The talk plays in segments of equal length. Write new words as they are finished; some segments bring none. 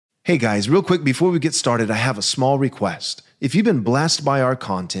Hey guys, real quick before we get started, I have a small request. If you've been blessed by our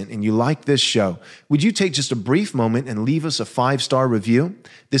content and you like this show, would you take just a brief moment and leave us a 5-star review?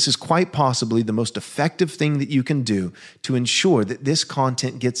 This is quite possibly the most effective thing that you can do to ensure that this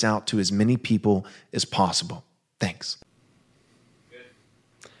content gets out to as many people as possible. Thanks.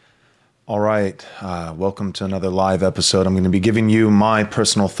 All right, welcome to another live episode. I'm going to be giving you my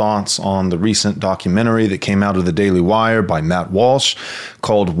personal thoughts on the recent documentary that came out of the Daily Wire by Matt Walsh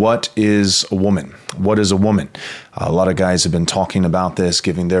called What is a Woman? What is a Woman? A lot of guys have been talking about this,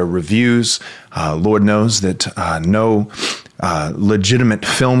 giving their reviews. Lord knows that no legitimate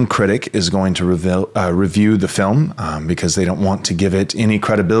film critic is going to review the film because they don't want to give it any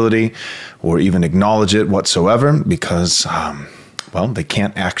credibility or even acknowledge it whatsoever because well, they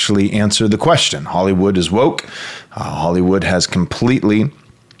can't actually answer the question. Hollywood is woke. Hollywood has completely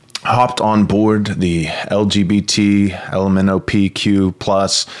hopped on board the LGBT, LMNOPQ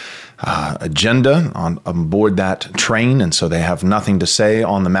plus agenda on board that train. And so they have nothing to say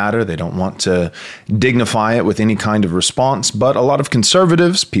on the matter. They don't want to dignify it with any kind of response. But a lot of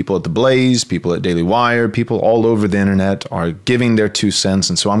conservatives, people at The Blaze, people at Daily Wire, people all over the internet are giving their 2 cents.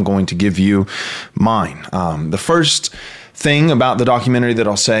 And so I'm going to give you mine. The first thing about the documentary that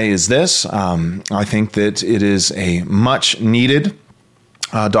I'll say is this. I think that it is a much needed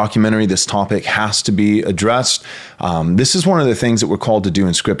documentary. This topic has to be addressed. This is one of the things that we're called to do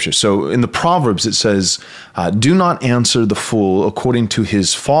in Scripture. So in the Proverbs, it says, do not answer the fool according to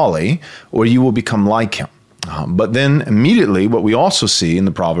his folly, or you will become like him. But then immediately what we also see in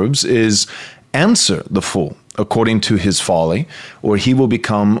the Proverbs is answer the fool according to his folly, or he will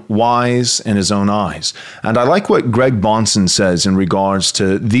become wise in his own eyes. And I like what Greg Bonson says in regards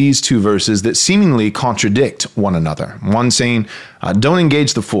to these 2 verses that seemingly contradict one another. One saying, don't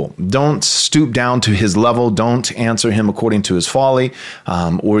engage the fool. Don't stoop down to his level. Don't answer him according to his folly,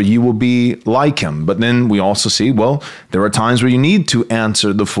 or you will be like him. But then we also see, well, there are times where you need to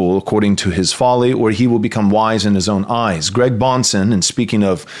answer the fool according to his folly, or he will become wise in his own eyes. Greg Bonson, in speaking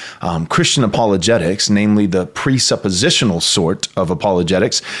of Christian apologetics, namely the presuppositional sort of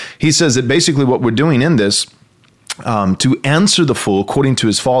apologetics, he says that basically what we're doing in this to answer the fool according to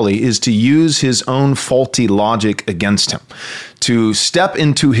his folly is to use his own faulty logic against him, to step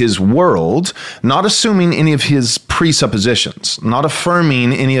into his world, not assuming any of his presuppositions, not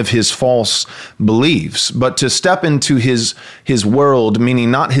affirming any of his false beliefs, but to step into his world, meaning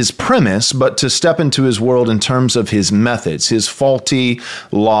not his premise, but to step into his world in terms of his methods, his faulty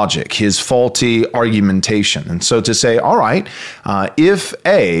logic, his faulty argumentation. And so to say, all right, if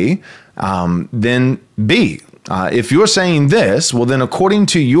A, then B. If you're saying this, well, then according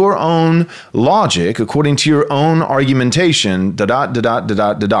to your own logic, according to your own argumentation,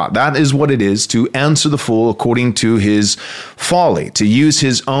 that is what it is to answer the fool according to his folly, to use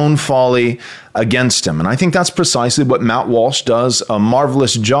his own folly against him. And I think that's precisely what Matt Walsh does a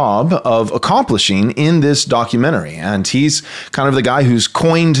marvelous job of accomplishing in this documentary. And he's kind of the guy who's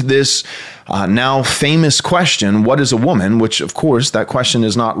coined this now famous question, what is a woman? Which, of course, that question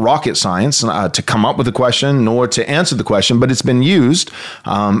is not rocket science to come up with the question nor to answer the question, but it's been used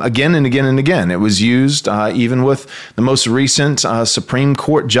again and again and again. It was used even with the most recent Supreme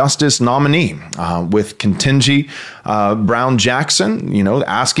Court Justice nominee with Ketanji Brown Jackson,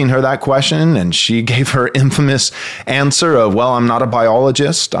 asking her that question. And she gave her infamous answer of, well, I'm not a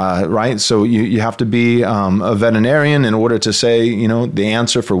biologist, right? So you have to be a veterinarian in order to say, the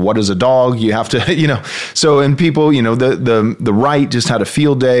answer for what is a dog. You have to, so, and people, the right just had a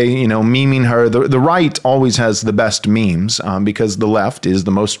field day, memeing her. The right always has the best memes because the left is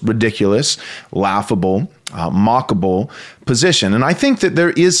the most ridiculous, laughable, mockable position. And I think that there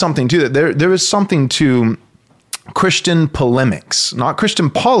is something to that. There is something to Christian polemics, not Christian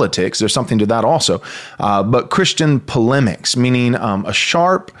politics. There's something to that also, but Christian polemics, meaning a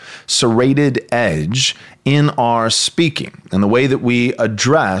sharp, serrated edge in our speaking and the way that we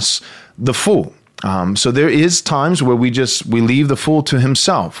address the fool. So there is times where we leave the fool to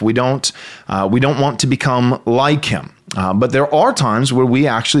himself. We don't want to become like him. But there are times where we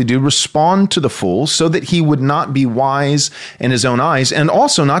actually do respond to the fool so that he would not be wise in his own eyes. And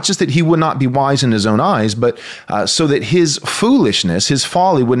also not just that he would not be wise in his own eyes, but so that his foolishness, his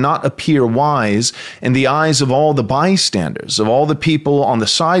folly would not appear wise in the eyes of all the bystanders, of all the people on the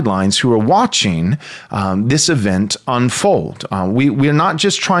sidelines who are watching this event unfold. We're not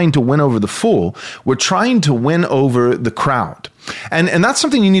just trying to win over the fool. We're trying to win over the crowd. And that's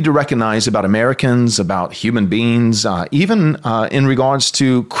something you need to recognize about Americans, about human beings, even in regards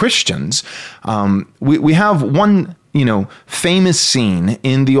to Christians. We have one, famous scene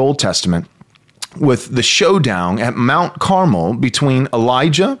in the Old Testament with the showdown at Mount Carmel between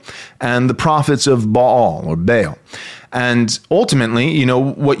Elijah and the prophets of Baal or Baal. And ultimately,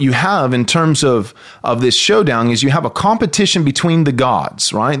 what you have in terms of this showdown is you have a competition between the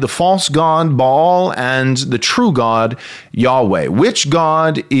gods, right? The false god Baal and the true God Yahweh. Which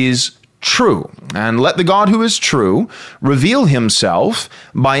God is true? And let the God who is true reveal himself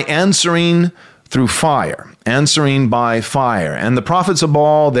by answering through fire, answering by fire. And the prophets of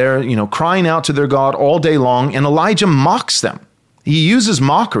Baal, they're, crying out to their God all day long, and Elijah mocks them. He uses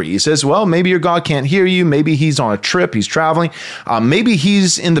mockery. He says, well, maybe your God can't hear you. Maybe he's on a trip. He's traveling. Maybe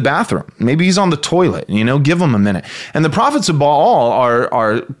he's in the bathroom. Maybe he's on the toilet. Give him a minute. And the prophets of Baal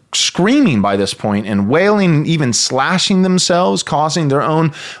are screaming by this point and wailing, even slashing themselves, causing their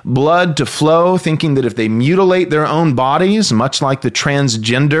own blood to flow, thinking that if they mutilate their own bodies, much like the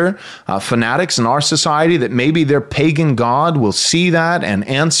transgender fanatics in our society, that maybe their pagan God will see that and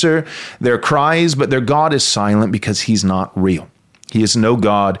answer their cries. But their God is silent because he's not real. He is no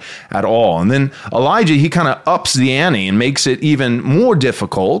God at all. And then Elijah, he kind of ups the ante and makes it even more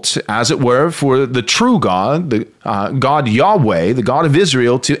difficult, as it were, for the true God, the God Yahweh, the God of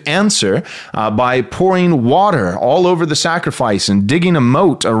Israel, to answer by pouring water all over the sacrifice and digging a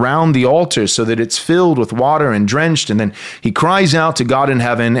moat around the altar so that it's filled with water and drenched. And then he cries out to God in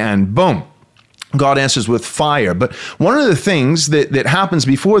heaven, and boom, God answers with fire. But one of the things that happens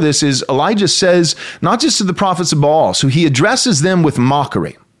before this is Elijah says, not just to the prophets of Baal, so he addresses them with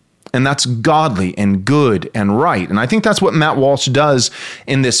mockery. And that's godly and good and right. And I think that's what Matt Walsh does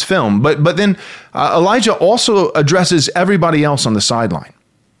in this film. But then Elijah also addresses everybody else on the sideline.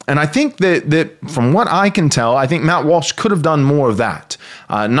 And I think that from what I can tell, I think Matt Walsh could have done more of that.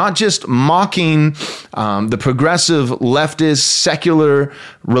 Not just mocking the progressive leftist secular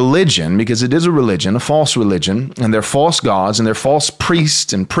religion, because it is a religion, a false religion, and they're false gods, and they're false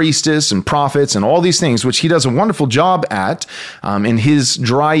priests and priestess and prophets and all these things, which he does a wonderful job at in his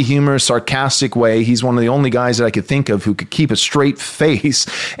dry humor, sarcastic way. He's one of the only guys that I could think of who could keep a straight face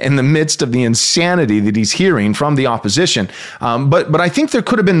in the midst of the insanity that he's hearing from the opposition. But I think there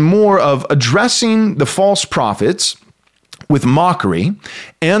could have been more of addressing the false prophets with mockery,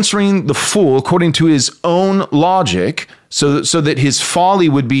 answering the fool according to his own logic, so that his folly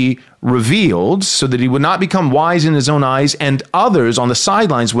would be revealed, so that he would not become wise in his own eyes, and others on the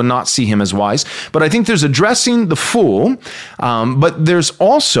sidelines would not see him as wise. But I think there's addressing the fool, but there's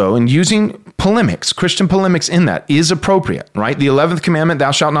also, in using polemics, Christian polemics in that is appropriate, right? The 11th commandment,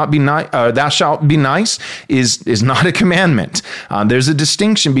 thou shalt be nice, is not a commandment. There's a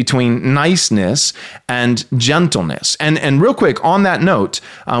distinction between niceness and gentleness. And real quick, on that note,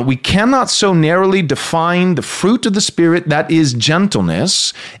 we cannot so narrowly define the fruit of the Spirit, that is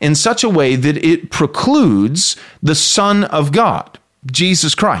gentleness, in such a way that it precludes the Son of God,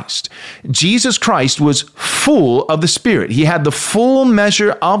 Jesus Christ. Jesus Christ was full of the Spirit. He had the full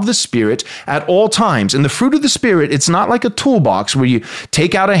measure of the Spirit at all times. And the fruit of the Spirit, it's not like a toolbox where you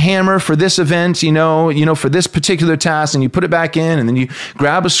take out a hammer for this event, for this particular task, and you put it back in, and then you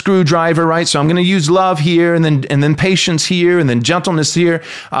grab a screwdriver, right? So I'm going to use love here, and then patience here, and then gentleness here.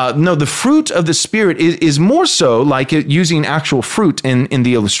 No, the fruit of the Spirit is more so like using actual fruit in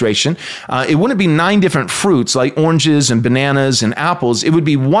the illustration. It wouldn't be 9 different fruits like oranges and bananas and apples. It would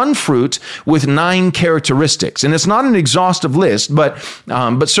be one fruit with 9 characteristics. And it's not an exhaustive list, but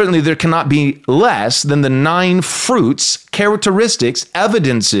certainly there cannot be less than the 9 fruits, characteristics,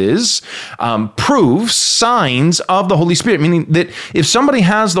 evidences, proofs, signs of the Holy Spirit. Meaning that if somebody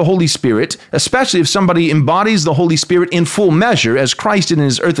has the Holy Spirit, especially if somebody embodies the Holy Spirit in full measure, as Christ did in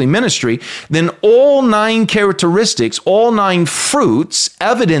his earthly ministry, then all 9 characteristics, all 9 fruits,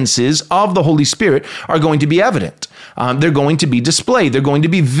 evidences of the Holy Spirit are going to be evident. They're going to be displayed. They're going to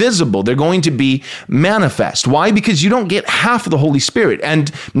be visible. They're going to be manifest. Why? Because you don't get half of the Holy Spirit.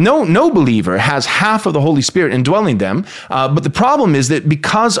 And no believer has half of the Holy Spirit indwelling them. But the problem is that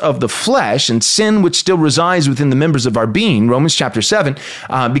because of the flesh and sin which still resides within the members of our being, Romans chapter 7,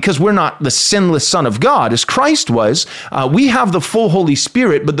 because we're not the sinless Son of God as Christ was, we have the full Holy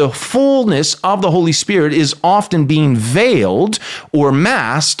Spirit, but the fullness of the Holy Spirit is often being veiled or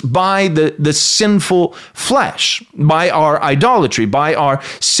masked by the sinful flesh, by our idolatry, by our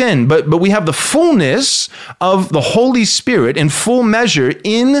sin. But we have the fullness of the Holy Spirit in full measure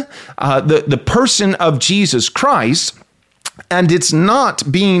in the person of Jesus Christ. And it's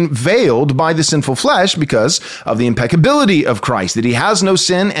not being veiled by the sinful flesh because of the impeccability of Christ, that he has no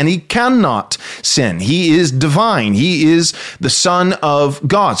sin and he cannot sin. He is divine. He is the Son of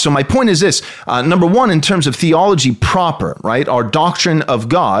God. So my point is this. Number one, in terms of theology proper, right, our doctrine of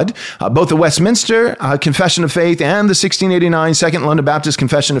God, both the Westminster Confession of Faith and the 1689 Second London Baptist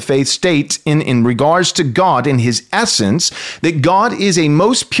Confession of Faith state in regards to God in his essence, that God is a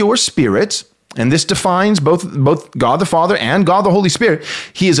most pure spirit. And this defines both God the Father and God the Holy Spirit.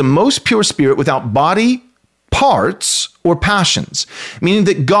 He is a most pure spirit without body, parts, or passions, meaning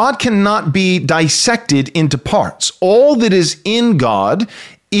that God cannot be dissected into parts. All that is in God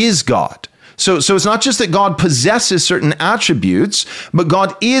is God. So it's not just that God possesses certain attributes, but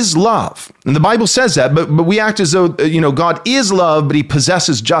God is love. And the Bible says that, but we act as though, God is love, but he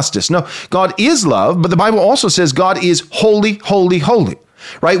possesses justice. No, God is love, but the Bible also says God is holy, holy, holy.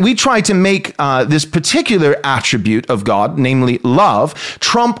 Right? We try to make this particular attribute of God, namely love,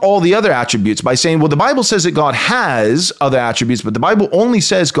 trump all the other attributes by saying, well, the Bible says that God has other attributes, but the Bible only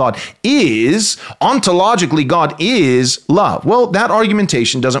says God is, ontologically, God is love. Well, that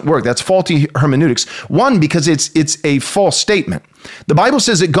argumentation doesn't work. That's faulty hermeneutics. One, because it's a false statement. The Bible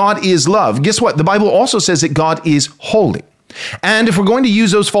says that God is love. Guess what? The Bible also says that God is holy. And if we're going to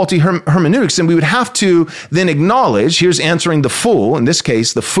use those faulty hermeneutics, then we would have to then acknowledge, here's answering the fool, in this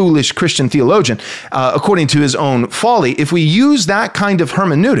case, the foolish Christian theologian, according to his own folly. If we use that kind of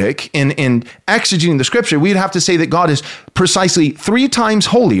hermeneutic in exegeting the scripture, we'd have to say that God is precisely 3 times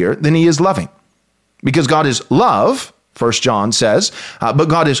holier than he is loving. Because God is love, 1 John says, but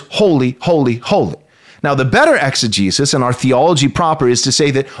God is holy, holy, holy. Now, the better exegesis in our theology proper is to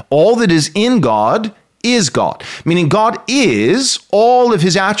say that all that is in God is God, meaning God is all of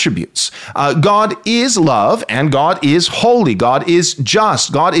his attributes. God is love and God is holy. God is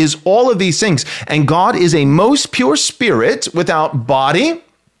just. God is all of these things. And God is a most pure spirit without body,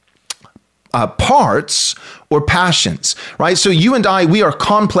 parts, or passions, right? So you and I, we are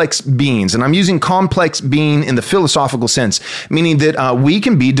complex beings, and I'm using complex being in the philosophical sense, meaning that we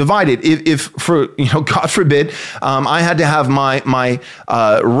can be divided. If for, God forbid, I had to have my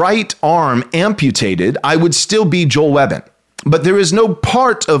right arm amputated, I would still be Joel Webbon. But there is no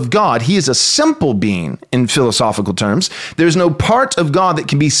part of God. He is a simple being in philosophical terms. There's no part of God that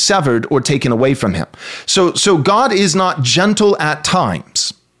can be severed or taken away from him. So God is not gentle at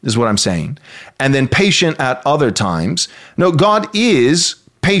times, is what I'm saying, and then patient at other times. No, God is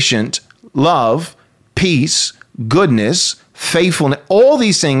patient, love, peace, goodness, faithfulness, all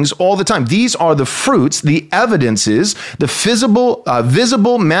these things all the time. These are the fruits, the evidences, the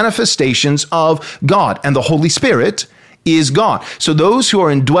visible manifestations of God. And the Holy Spirit is God. So those who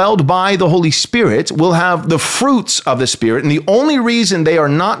are indwelled by the Holy Spirit will have the fruits of the Spirit. And the only reason they are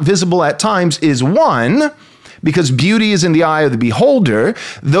not visible at times is one, because beauty is in the eye of the beholder.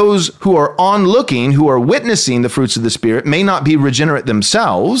 Those who are onlooking, who are witnessing the fruits of the Spirit, may not be regenerate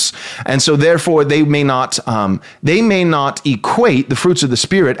themselves, and so therefore they may not equate the fruits of the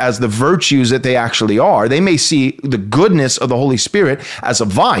Spirit as the virtues that they actually are. They may see the goodness of the Holy Spirit as a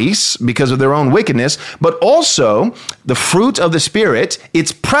vice because of their own wickedness, but also the fruit of the Spirit,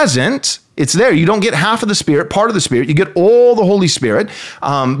 it's present. It's there. You don't get half of the Spirit, part of the Spirit. You get all the Holy Spirit,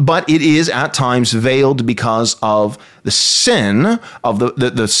 but it is at times veiled because of the sin of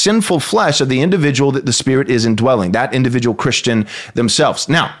the sinful flesh of the individual that the Spirit is indwelling, that individual Christian themselves.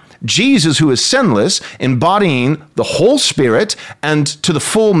 Now, Jesus, who is sinless, embodying the whole Spirit and to the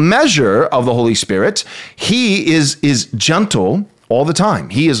full measure of the Holy Spirit, he is gentle all the time.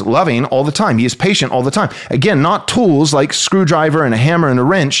 He is loving all the time. He is patient all the time. Again, not tools like screwdriver and a hammer and a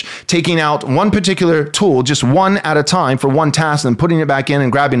wrench, taking out one particular tool, just one at a time for one task, and putting it back in and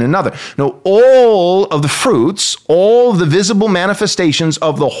grabbing another. No, all of the fruits, all of the visible manifestations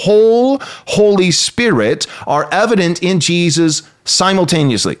of the whole Holy Spirit are evident in Jesus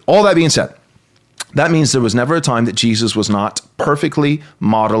simultaneously. All that being said, that means there was never a time that Jesus was not perfectly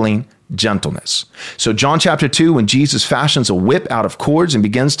modeling gentleness. So John chapter 2, when Jesus fashions a whip out of cords and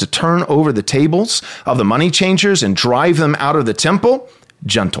begins to turn over the tables of the money changers and drive them out of the temple,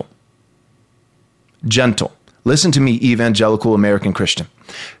 gentle. Gentle. Listen to me, evangelical American Christian.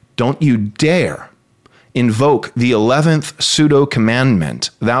 Don't you dare invoke the 11th pseudo commandment,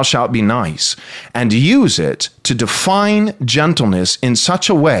 thou shalt be nice, and use it to define gentleness in such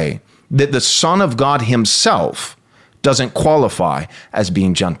a way that the Son of God himself doesn't qualify as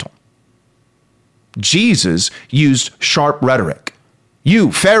being gentle. Jesus used sharp rhetoric.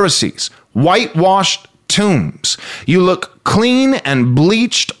 You, Pharisees, whitewashed tombs. You look clean and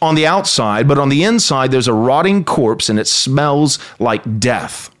bleached on the outside, but on the inside there's a rotting corpse and it smells like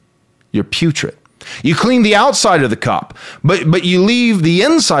death. You're putrid. You clean the outside of the cup, but you leave the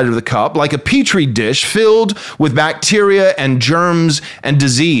inside of the cup like a petri dish filled with bacteria and germs and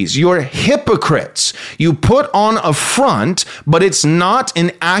disease. You're hypocrites. You put on a front, but it's not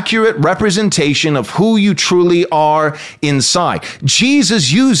an accurate representation of who you truly are inside.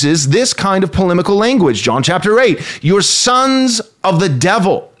 Jesus uses this kind of polemical language. John chapter 8, you're sons of the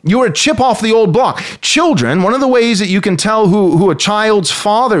devil. You are a chip off the old block. Children, one of the ways that you can tell who a child's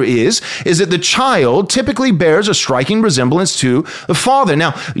father is that the child typically bears a striking resemblance to the father.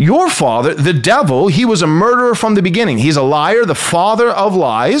 Now, your father, the devil, he was a murderer from the beginning. He's a liar, the father of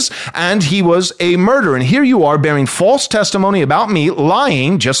lies, and he was a murderer. And here you are bearing false testimony about me,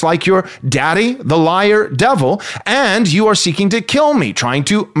 lying just like your daddy, the liar devil, and you are seeking to kill me, trying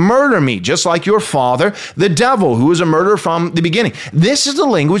to murder me, just like your father, the devil, who was a murderer from the beginning. This is the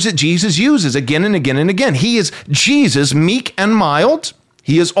language that Jesus uses again and again and again. He is Jesus, meek and mild.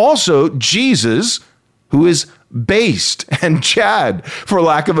 He is also Jesus, who is based and Chad, for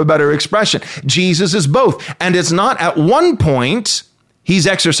lack of a better expression. Jesus is both. And it's not at one point he's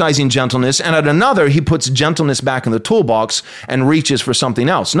exercising gentleness, and at another, he puts gentleness back in the toolbox and reaches for something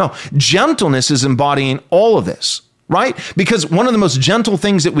else. No, gentleness is embodying all of this, right? Because one of the most gentle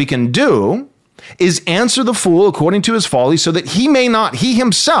things that we can do is answer the fool according to his folly, so that he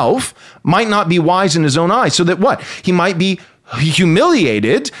himself might not be wise in his own eyes, so that what? He might be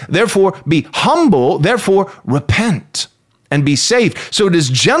humiliated, therefore be humble, therefore repent and be saved. So it is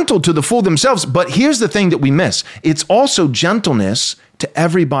gentle to the fool themselves. But here's the thing that we miss. It's also gentleness to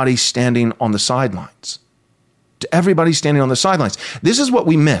everybody standing on the sidelines. To everybody standing on the sidelines. This is what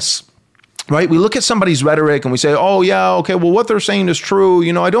we miss. Right? We look at somebody's rhetoric and we say, oh, yeah, okay, well, what they're saying is true.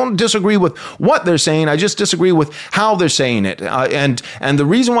 I don't disagree with what they're saying. I just disagree with how they're saying it. And the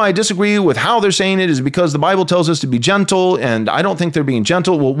reason why I disagree with how they're saying it is because the Bible tells us to be gentle, and I don't think they're being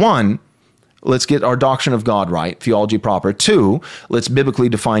gentle. Well, one, let's get our doctrine of God right, theology proper. Two, let's biblically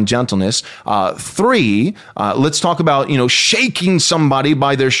define gentleness. Three, let's talk about, shaking somebody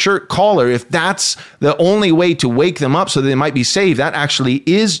by their shirt collar. If that's the only way to wake them up so that they might be saved, that actually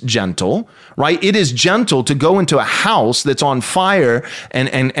is gentle, right? It is gentle to go into a house that's on fire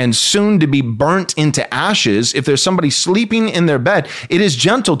and soon to be burnt into ashes. If there's somebody sleeping in their bed, it is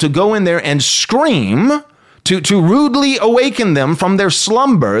gentle to go in there and scream to rudely awaken them from their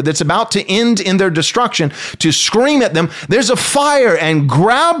slumber that's about to end in their destruction, to scream at them, there's a fire, and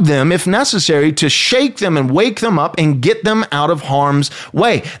grab them if necessary to shake them and wake them up and get them out of harm's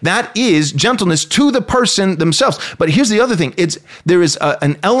way. That is gentleness to the person themselves. But here's the other thing. There is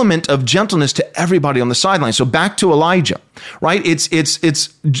an element of gentleness to everybody on the sidelines. So back to Elijah, right? It's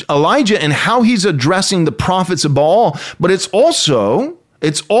Elijah and how he's addressing the prophets of Baal, but it's also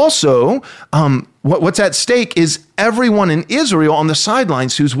what's at stake is everyone in Israel on the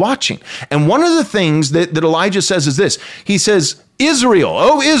sidelines who's watching. And one of the things that Elijah says is this. He says, Israel,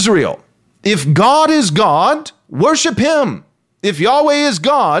 oh Israel, if God is God, worship him. If Yahweh is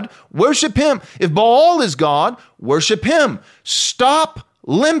God, worship him. If Baal is God, worship him. Stop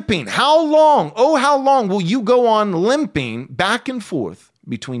limping. How long, oh how long will you go on limping back and forth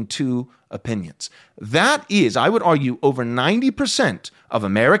between two opinions? That is, I would argue, over 90% of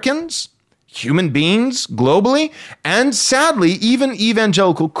Americans, human beings globally, and sadly, even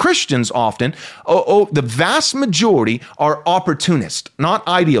evangelical Christians often, the vast majority are opportunists, not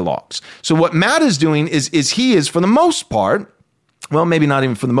ideologues. So what Matt is doing is he is, for the most part, well, maybe not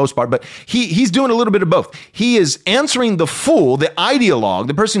even for the most part, but he's doing a little bit of both. He is answering the fool, the ideologue,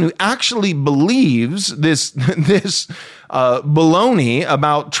 the person who actually believes this baloney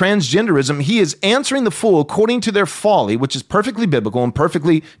about transgenderism. He is answering the fool according to their folly, which is perfectly biblical and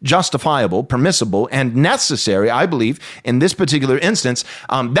perfectly justifiable, permissible, and necessary, I believe, in this particular instance.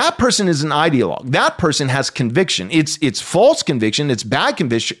 That person is an ideologue. That person has conviction. It's false conviction. It's bad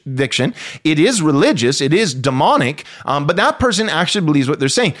conviction. It is religious. It is demonic. But that person actually believes what they're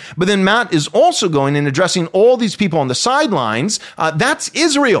saying. But then Matt is also going and addressing all these people on the sidelines. That's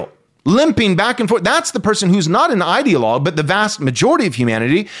Israel. Limping back and forth. That's the person who's not an ideologue, but the vast majority of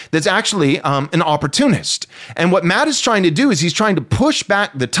humanity that's actually an opportunist. And what Matt is trying to do is he's trying to push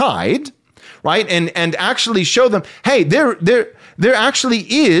back the tide, right? And actually show them, hey, there actually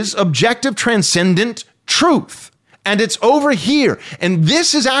is objective, transcendent truth. And it's over here. And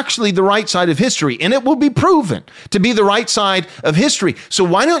this is actually the right side of history. And it will be proven to be the right side of history. So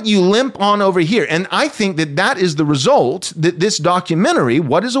why don't you limp on over here? And I think that is the result that this documentary,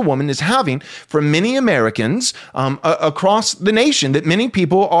 What is a Woman, is having for many Americans across the nation, that many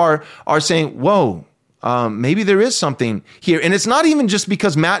people are saying, whoa, maybe there is something here. And it's not even just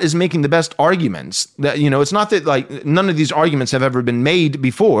because Matt is making the best arguments. That, it's not that like none of these arguments have ever been made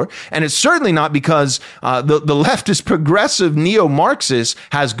before. And it's certainly not because the leftist progressive neo-Marxist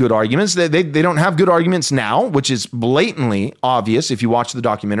has good arguments. They don't have good arguments now, which is blatantly obvious if you watch the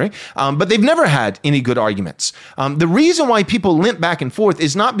documentary. But they've never had any good arguments. The reason why people limp back and forth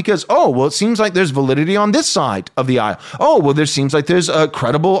is not because, it seems like there's validity on this side of the aisle. There seems like there's a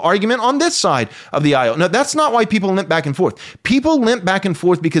credible argument on this side of the aisle. No, that's not why people limp back and forth. People limp back and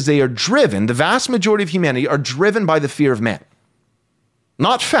forth because they are driven, the vast majority of humanity are driven by the fear of man.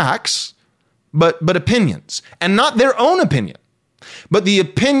 Not facts, but opinions. And not their own opinion, but the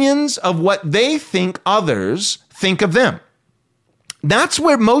opinions of what they think others think of them. That's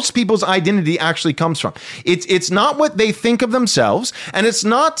where most people's identity actually comes from. It's not what they think of themselves, and it's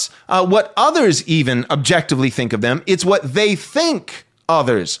not what others even objectively think of them. It's what they think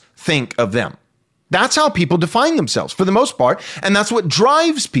others think of them. That's how people define themselves for the most part, and that's what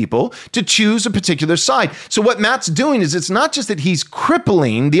drives people to choose a particular side. So what Matt's doing is it's not just that he's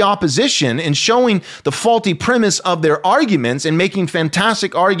crippling the opposition and showing the faulty premise of their arguments and making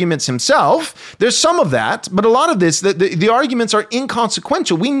fantastic arguments himself. There's some of that, but a lot of this, the arguments are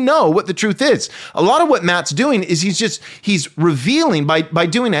inconsequential. We know what the truth is. A lot of what Matt's doing is he's revealing by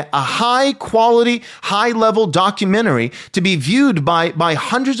doing a high quality, high level documentary to be viewed by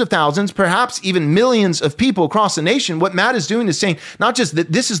hundreds of thousands, perhaps even millions of people across the nation. What Matt is doing is saying not just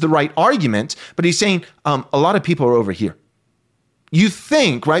that this is the right argument, but he's saying a lot of people are over here. You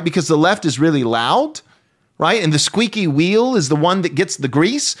think, right, because the left is really loud, right, and the squeaky wheel is the one that gets the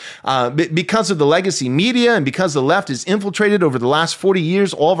grease, because of the legacy media and because the left has infiltrated over the last 40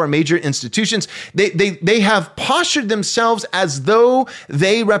 years all of our major institutions, they have postured themselves as though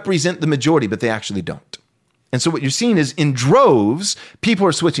they represent the majority, but they actually don't. And so what you're seeing is in droves, people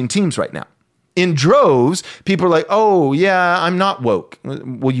are switching teams right now. In droves, people are like, oh, yeah, I'm not woke.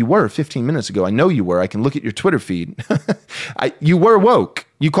 Well, you were 15 minutes ago. I know you were. I can look at your Twitter feed. You were woke.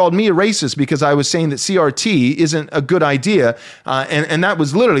 You called me a racist because I was saying that CRT isn't a good idea. And that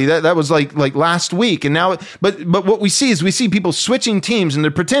was literally, that was like last week. And now, but what we see is we see people switching teams and they're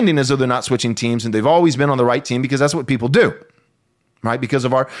pretending as though they're not switching teams and they've always been on the right team because that's what people do. Right? Because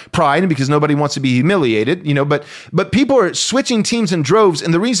of our pride and because nobody wants to be humiliated, but people are switching teams in droves.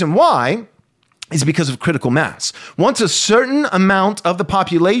 And the reason why is because of critical mass. Once a certain amount of the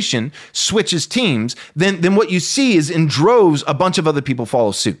population switches teams, then what you see is in droves, a bunch of other people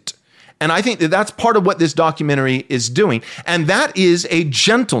follow suit. And I think that that's part of what this documentary is doing. And that is a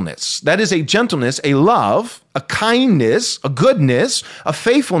gentleness. That is a gentleness, a love, a kindness, a goodness, a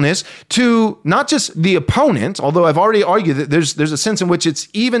faithfulness to not just the opponent, although I've already argued that there's a sense in which it's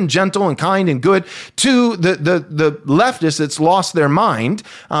even gentle and kind and good to the leftist that's lost their mind,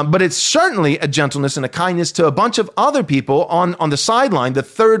 but it's certainly a gentleness and a kindness to a bunch of other people on the sideline, the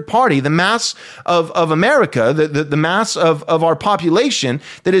third party, the mass of America, the mass of our population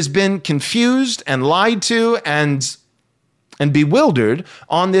that has been confused and lied to and bewildered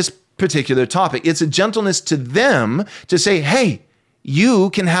on this particular topic. It's a gentleness to them to say, hey,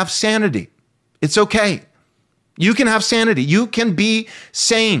 you can have sanity. It's okay. You can have sanity. You can be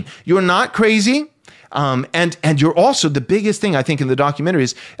sane. You're not crazy. And you're also, the biggest thing I think in the documentary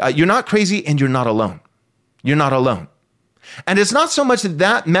is you're not crazy and you're not alone. You're not alone. And it's not so much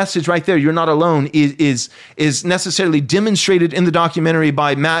that message right there, you're not alone, is necessarily demonstrated in the documentary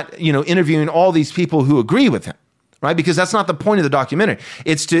by Matt, interviewing all these people who agree with him. Right? Because that's not the point of the documentary.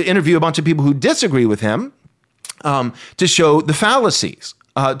 It's to interview a bunch of people who disagree with him, to show the fallacies,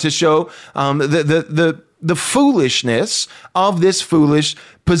 to show the foolishness of this foolish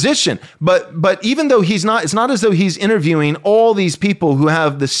position. But even though it's not as though he's interviewing all these people who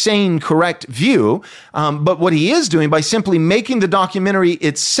have the same correct view, but what he is doing by simply making the documentary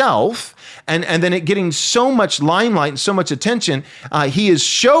itself and then it getting so much limelight and so much attention, he is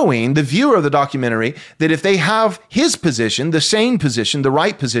showing the viewer of the documentary that if they have his position, the sane position, the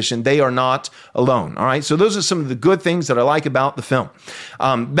right position, they are not alone. All right. So those are some of the good things that I like about the film.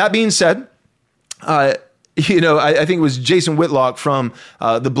 That being said, I think it was Jason Whitlock from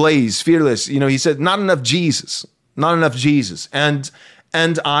The Blaze, Fearless. He said, not enough Jesus. And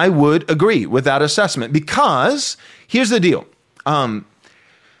I would agree with that assessment because here's the deal.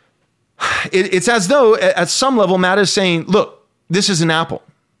 It's as though at some level, Matt is saying, look, this is an apple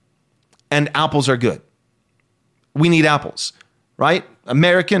and apples are good. We need apples, right?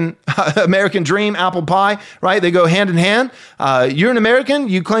 American dream, apple pie, right? They go hand in hand. You're an American.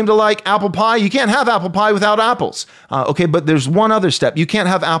 You claim to like apple pie. You can't have apple pie without apples. Okay, but there's one other step. You can't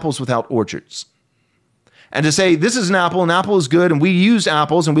have apples without orchards. and to say this is an apple is good, and we use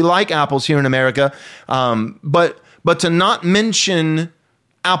apples and we like apples here in America, but to not mention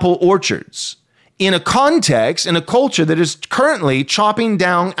apple orchards in a context, in a culture that is currently chopping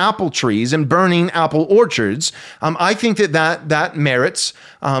down apple trees and burning apple orchards, I think that merits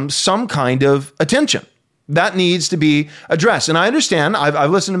some kind of attention. That needs to be addressed. And I understand, I've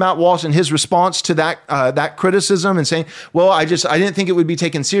listened to Matt Walsh and his response to that criticism and saying, well, I didn't think it would be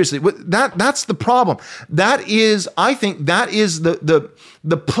taken seriously. That's the problem. I think that is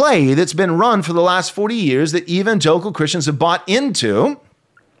the play that's been run for the last 40 years that evangelical Christians have bought into,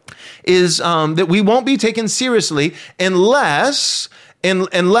 is that we won't be taken seriously unless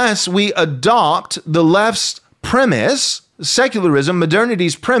we adopt the left's premise, secularism,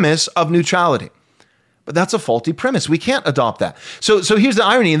 modernity's premise of neutrality. But that's a faulty premise. We can't adopt that. So here's the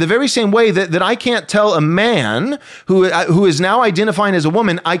irony. In the very same way that I can't tell a man who is now identifying as a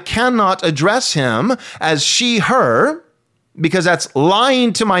woman, I cannot address him as she, her, because that's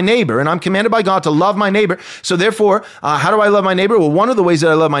lying to my neighbor, and I'm commanded by God to love my neighbor. So therefore, how do I love my neighbor? Well, one of the ways that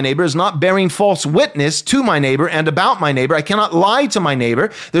I love my neighbor is not bearing false witness to my neighbor and about my neighbor. I cannot lie to my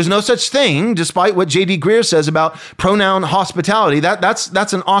neighbor. There's no such thing, despite what J.D. Greer says about pronoun hospitality. That's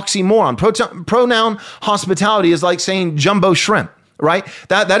an oxymoron. Pronoun hospitality is like saying jumbo shrimp. Right?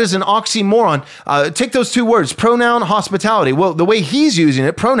 That is an oxymoron. Take those two words, pronoun, hospitality. Well, the way he's using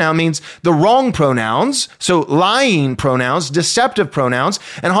it, pronoun means the wrong pronouns, so lying pronouns, deceptive pronouns,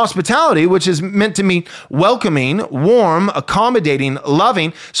 and hospitality, which is meant to mean welcoming, warm, accommodating,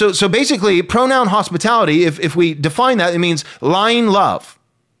 loving. So basically, pronoun hospitality, if we define that, it means lying love,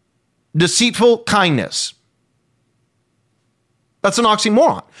 deceitful kindness. That's an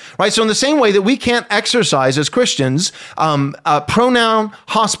oxymoron, right? So in the same way that we can't exercise as Christians pronoun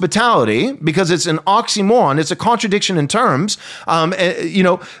hospitality because it's an oxymoron, it's a contradiction in terms, in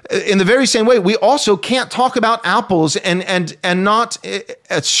the very same way, we also can't talk about apples and not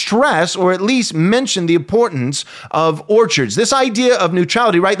stress or at least mention the importance of orchards. This idea of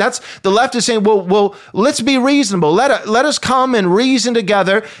neutrality, right? That's the left is saying, well, let's be reasonable. Let us come and reason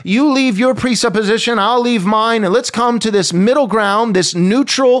together. You leave your presupposition, I'll leave mine, and let's come to this middle ground, this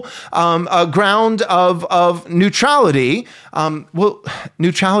neutral ground of neutrality. Well,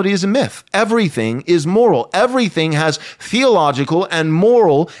 neutrality is a myth. Everything is moral. Everything has theological and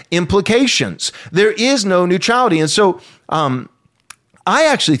moral implications. There is no neutrality. And so I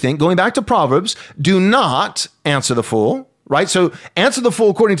actually think, going back to Proverbs, do not answer the fool. Right? So answer the fool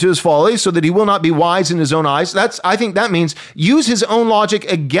according to his folly so that he will not be wise in his own eyes. I think that means use his own logic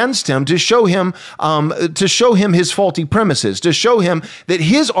against him to show him his faulty premises, to show him that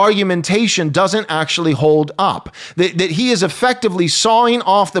his argumentation doesn't actually hold up, that he is effectively sawing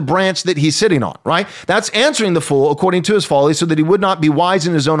off the branch that he's sitting on, right? That's answering the fool according to his folly so that he would not be wise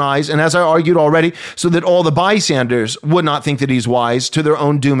in his own eyes. And as I argued already, so that all the bystanders would not think that he's wise to their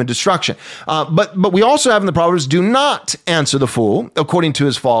own doom and destruction. But we also have in the Proverbs, do not answer the fool according to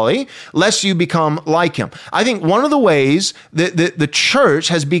his folly, lest you become like him. I think one of the ways that the church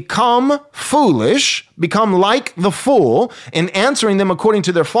has become foolish, become like the fool in answering them according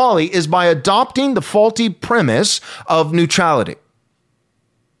to their folly, is by adopting the faulty premise of neutrality.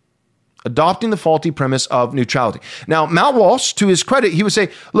 Adopting the faulty premise of neutrality. Now, Matt Walsh, to his credit, he would say,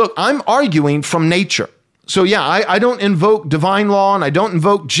 look, I'm arguing from nature. So yeah, I don't invoke divine law, and I don't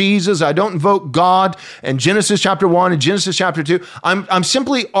invoke Jesus. I don't invoke God and Genesis chapter 1 and Genesis chapter 2. I'm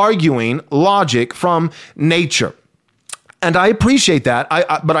simply arguing logic from nature. And I appreciate that,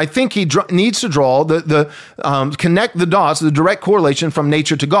 but I think he needs to draw connect the dots, the direct correlation from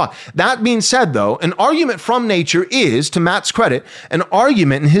nature to God. That being said, though, an argument from nature is, to Matt's credit, an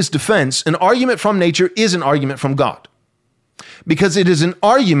argument in his defense, an argument from nature is an argument from God. Because it is an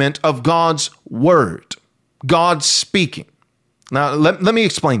argument of God's word. God speaking. Now, let me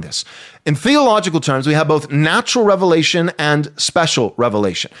explain this. In theological terms, we have both natural revelation and special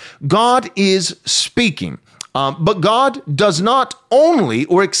revelation. God is speaking, but God does not only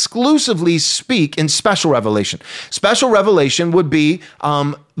or exclusively speak in special revelation. Special revelation would be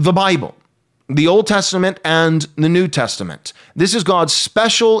the Bible, the Old Testament and the New Testament. This is God's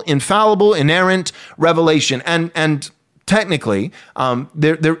special, infallible, inerrant revelation. And technically,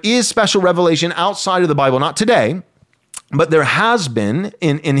 there is special revelation outside of the Bible, not today, but there has been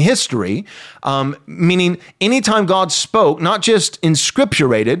in history, meaning anytime God spoke, not just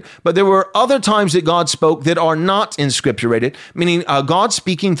inscripturated, but there were other times that God spoke that are not inscripturated, meaning God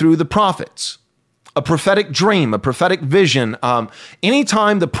speaking through the prophets, a prophetic dream, a prophetic vision.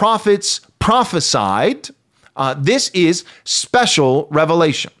 Anytime the prophets prophesied, this is special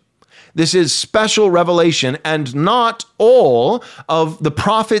revelation. This is special revelation, and not all of the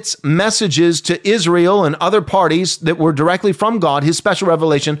prophet's messages to Israel and other parties that were directly from God, his special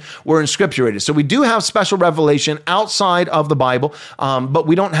revelation, were inscripturated. So we do have special revelation outside of the Bible, but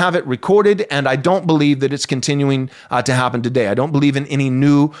we don't have it recorded, and I don't believe that it's continuing to happen today. I don't believe in any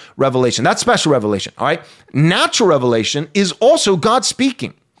new revelation. That's special revelation, all right? Natural revelation is also God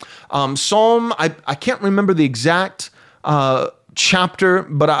speaking. I can't remember the exact chapter,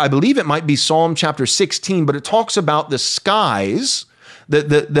 but I believe it might be Psalm chapter 16, but it talks about the skies,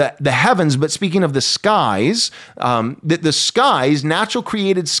 the heavens, but speaking of the skies, the skies, natural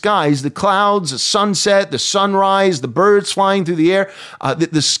created skies, the clouds, the sunset, the sunrise, the birds flying through the air,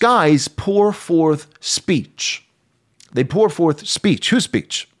 the skies pour forth speech. They pour forth speech. Whose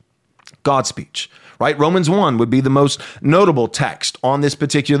speech? God's speech. Right? Romans 1 would be the most notable text on this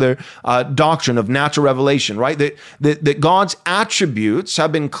particular doctrine of natural revelation, right? That God's attributes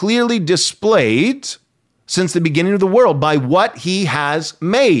have been clearly displayed since the beginning of the world by what he has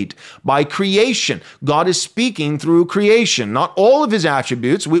made, by creation. God is speaking through creation. Not all of his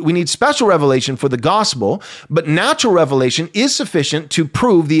attributes. We need special revelation for the gospel, but natural revelation is sufficient to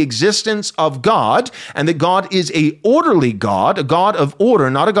prove the existence of God, and that God is a orderly God, a God of order,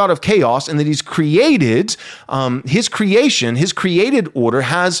 not a God of chaos, and that he's created, his creation, his created order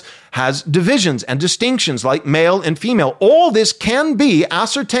has divisions and distinctions like male and female. All this can be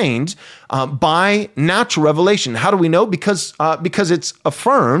ascertained by natural revelation. How do we know? Because it's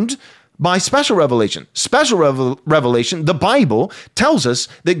affirmed by special revelation. Special revelation, the Bible tells us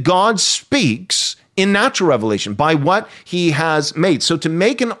that God speaks in natural revelation by what he has made. So to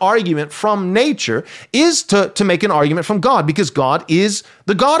make an argument from nature is to make an argument from God, because God is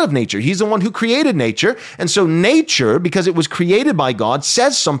the God of nature. He's the one who created nature. And so nature, because it was created by God,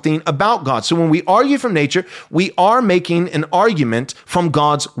 says something about God. So when we argue from nature, we are making an argument from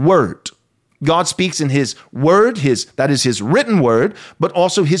God's word. God speaks in his word, that is his written word, but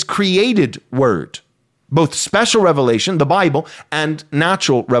also his created word. Both special revelation, the Bible, and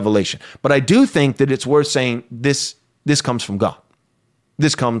natural revelation. But I do think that it's worth saying this comes from God.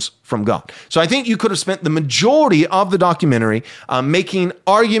 This comes from God. So I think you could have spent the majority of the documentary making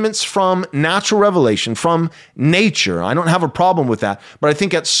arguments from natural revelation, from nature. I don't have a problem with that. But I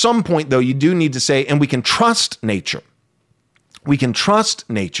think at some point, though, you do need to say, and we can trust nature. We can trust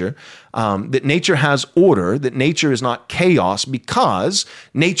nature, that nature has order, that nature is not chaos, because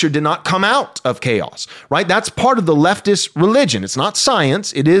nature did not come out of chaos, right? That's part of the leftist religion. It's not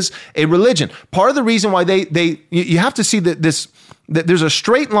science. It is a religion. Part of the reason why you have to see that there's a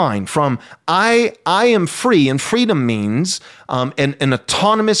straight line from I am free, and freedom means an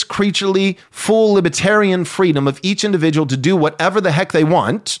autonomous, creaturely, full libertarian freedom of each individual to do whatever the heck they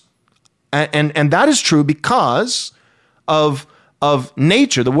want. And that is true because of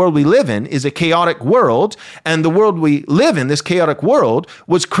nature. The world we live in is a chaotic world, and the world we live in, this chaotic world,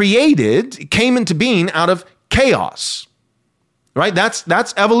 was created, came into being out of chaos, right?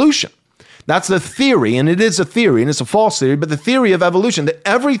 That's evolution. That's the theory, and it is a theory, and it's a false theory, but the theory of evolution, that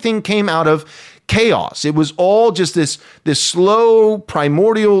everything came out of chaos. It was all just this slow,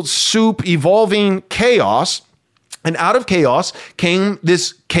 primordial soup, evolving chaos. And out of chaos came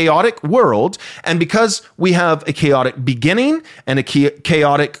this chaotic world. And because we have a chaotic beginning and a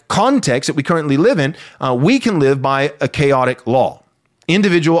chaotic context that we currently live in, we can live by a chaotic law.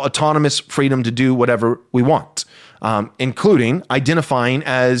 Individual autonomous freedom to do whatever we want, including identifying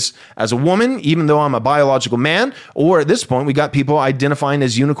as a woman, even though I'm a biological man, or at this point, we got people identifying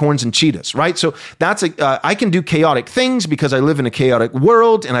as unicorns and cheetahs, right? So that's I can do chaotic things because I live in a chaotic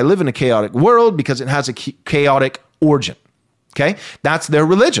world, and I live in a chaotic world because it has a chaotic origin. Okay? That's their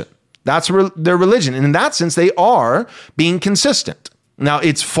religion. That's their religion. And in that sense, they are being consistent. Now,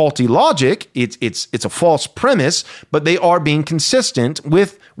 it's faulty logic. It's a false premise, but they are being consistent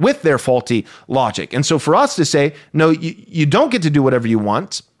with their faulty logic. And so for us to say, no, you don't get to do whatever you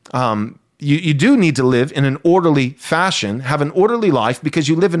want. You do need to live in an orderly fashion, have an orderly life, because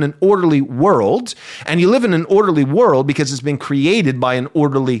you live in an orderly world, and you live in an orderly world because it's been created by an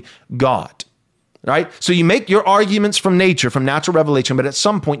orderly God. Right? So you make your arguments from nature, from natural revelation, but at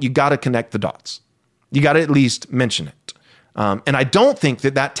some point you got to connect the dots. You got to at least mention it. And I don't think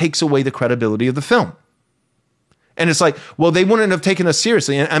that takes away the credibility of the film. And it's like, well, they wouldn't have taken us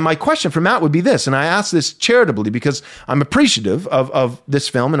seriously. And my question for Matt would be this, and I ask this charitably because I'm appreciative of this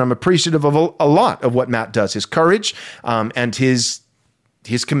film, and I'm appreciative of a lot of what Matt does, his courage and his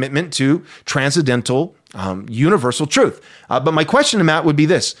commitment to transcendental, universal truth. But my question to Matt would be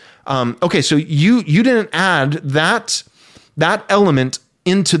this. Okay, so you didn't add that element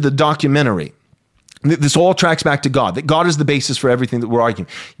into the documentary. This all tracks back to God, that God is the basis for everything that we're arguing.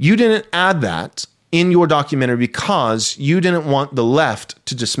 You didn't add that in your documentary because you didn't want the left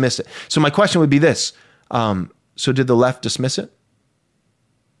to dismiss it. So my question would be this. So did the left dismiss it?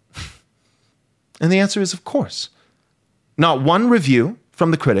 And the answer is, of course. Not one review from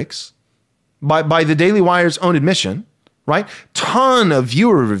the critics, by the Daily Wire's own admission, right? Ton of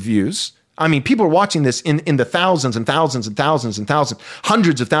viewer reviews. I mean, people are watching this in the thousands and thousands and thousands and thousands,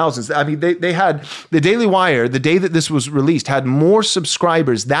 hundreds of thousands. I mean, they had, the Daily Wire, the day that this was released, had more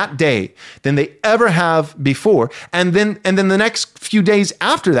subscribers that day than they ever have before. And then the next few days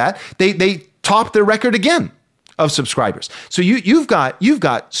after that, they topped their record again of subscribers. So you've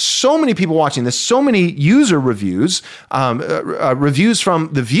got so many people watching this, so many user reviews, reviews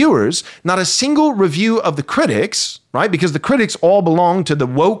from the viewers, not a single review of the critics, right? Because the critics all belong to the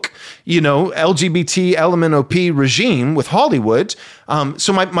woke, LGBT LMNOP regime with Hollywood.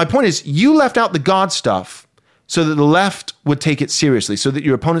 So my point is, you left out the God stuff so that the left would take it seriously, so that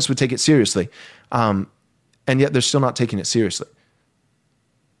your opponents would take it seriously. And yet they're still not taking it seriously.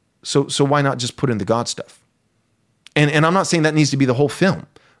 So why not just put in the God stuff? And I'm not saying that needs to be the whole film.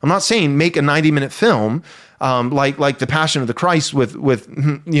 I'm not saying make a 90-minute film like The Passion of the Christ with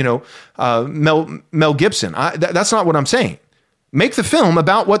Mel Gibson. That's not what I'm saying. Make the film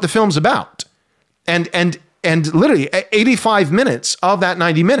about what the film's about, and literally 85 minutes of that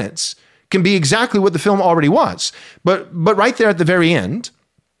 90 minutes can be exactly what the film already was. But right there at the very end,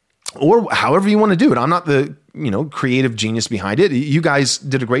 or however you want to do it. I'm not the creative genius behind it. You guys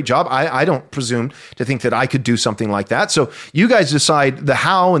did a great job. I don't presume to think that I could do something like that. So you guys decide the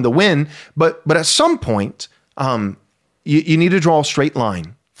how and the when. But at some point, you need to draw a straight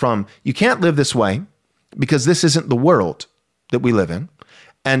line from, you can't live this way because this isn't the world that we live in,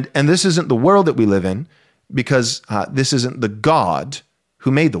 and this isn't the world that we live in because this isn't the God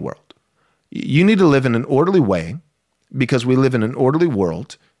who made the world. You need to live in an orderly way because we live in an orderly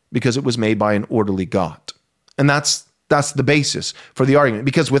world, because it was made by an orderly God. And that's the basis for the argument.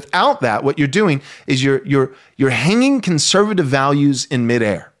 Because without that, what you're doing is you're hanging conservative values in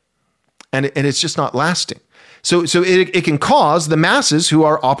midair. And it's just not lasting. So it can cause the masses who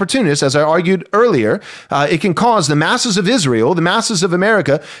are opportunists, as I argued earlier, it can cause the masses of Israel, the masses of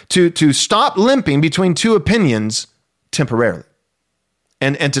America, to stop limping between two opinions temporarily.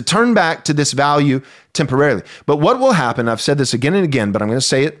 And to turn back to this value temporarily. But what will happen, I've said this again and again, but I'm going to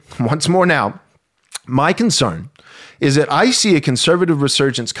say it once more now. My concern is that I see a conservative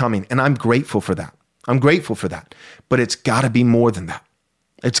resurgence coming, and I'm grateful for that. I'm grateful for that. But it's got to be more than that.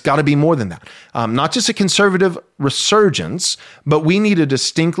 It's got to be more than that. Not just a conservative resurgence, but we need a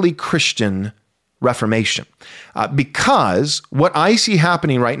distinctly Christian reformation. Because what I see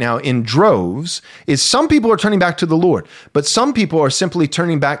happening right now in droves is some people are turning back to the Lord, but some people are simply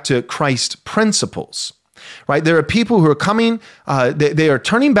turning back to Christ principles, right? There are people who are coming, they are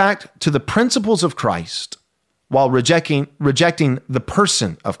turning back to the principles of Christ while rejecting the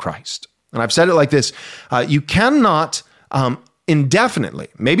person of Christ. And I've said it like this, you cannot indefinitely,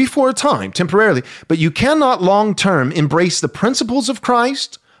 maybe for a time, temporarily, but you cannot long-term embrace the principles of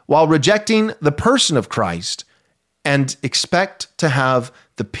Christ while rejecting the person of Christ and expect to have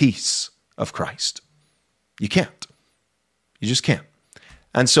the peace of Christ. You can't. You just can't.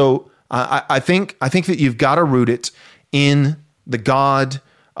 And so I think that you've got to root it in the God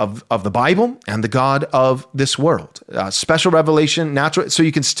of the Bible and the God of this world. Special revelation, natural. So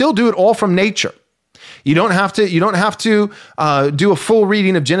you can still do it all from nature. You don't have to do a full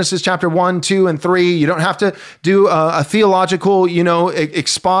reading of Genesis chapter 1, 2, and 3. You don't have to do a theological, expositing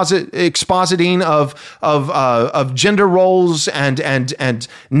of gender roles and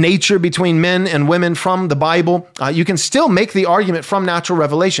nature between men and women from the Bible. You can still make the argument from natural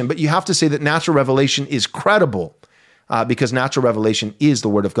revelation, but you have to say that natural revelation is credible because natural revelation is the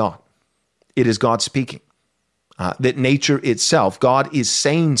Word of God. It is God speaking. That nature itself, God is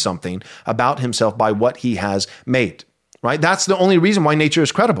saying something about himself by what he has made, right? That's the only reason why nature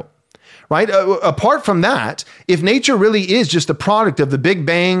is credible, right? Apart from that, if nature really is just a product of the Big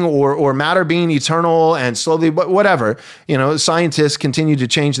Bang or matter being eternal and slowly, whatever, scientists continue to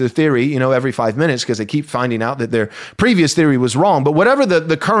change their theory, every 5 minutes because they keep finding out that their previous theory was wrong. But whatever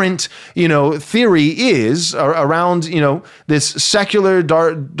the current, theory is around, this secular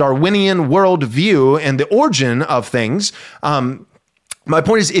Darwinian worldview and the origin of things, my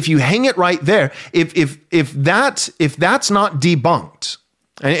point is, if you hang it right there, if that's not debunked,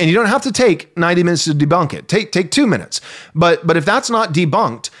 and you don't have to take 90 minutes to debunk it. Take 2 minutes. But if that's not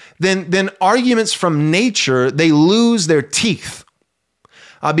debunked, then arguments from nature, they lose their teeth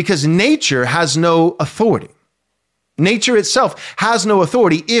because nature has no authority. Nature itself has no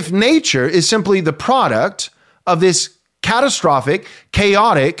authority if nature is simply the product of this catastrophic,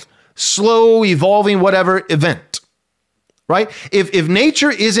 chaotic, slow evolving, whatever event, right? If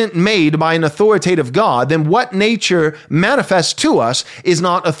nature isn't made by an authoritative God, then what nature manifests to us is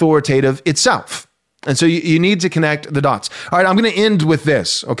not authoritative itself. And so you need to connect the dots. All right, I'm going to end with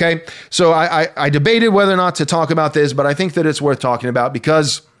this, okay? So I debated whether or not to talk about this, but I think that it's worth talking about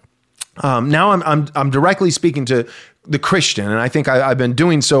because now I'm directly speaking to the Christian, and I think I've been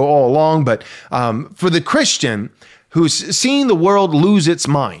doing so all along, but for the Christian who's seeing the world lose its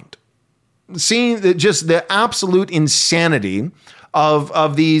mind, seeing just the absolute insanity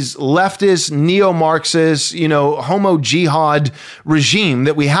of these leftist, neo-Marxist, homo jihad regime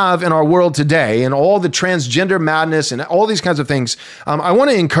that we have in our world today, and all the transgender madness and all these kinds of things, I want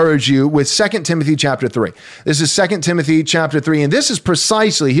to encourage you with 2 Timothy chapter 3. This is 2 Timothy chapter 3, and this is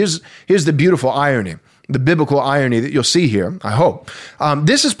precisely, here's the beautiful irony, the biblical irony that you'll see here, I hope.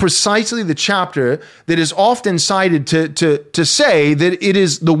 This is precisely the chapter that is often cited to say that it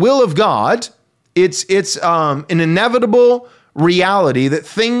is the will of God. It's an inevitable reality that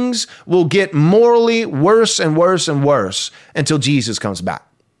things will get morally worse and worse and worse until Jesus comes back.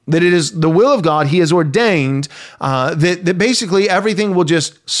 That it is the will of God. He has ordained that basically everything will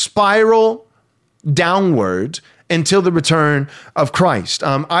just spiral downward until the return of Christ.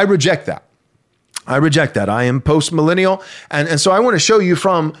 I reject that. I am post-millennial. And so I want to show you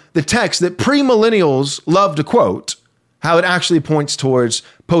from the text that premillennials love to quote how it actually points towards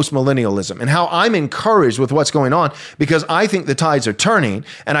post-millennialism and how I'm encouraged with what's going on because I think the tides are turning,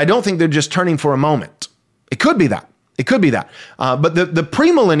 and I don't think they're just turning for a moment. It could be that. But the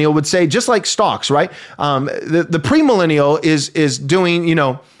premillennial would say, just like stocks, right? The premillennial is doing,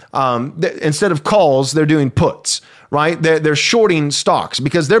 instead of calls, they're doing puts, right? They're shorting stocks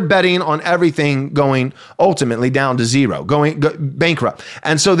because they're betting on everything going ultimately down to zero, going bankrupt.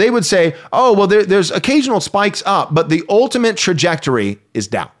 And so they would say, oh, well, there's occasional spikes up, but the ultimate trajectory is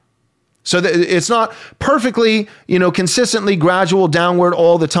down. So it's not perfectly, consistently gradual downward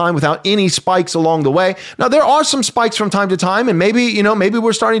all the time without any spikes along the way. Now, there are some spikes from time to time, and maybe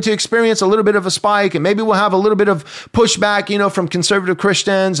we're starting to experience a little bit of a spike, and maybe we'll have a little bit of pushback, from conservative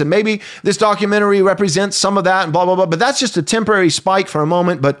Christians, and maybe this documentary represents some of that and blah, blah, blah. But that's just a temporary spike for a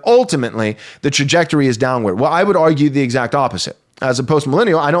moment, but ultimately the trajectory is downward. Well, I would argue the exact opposite. As a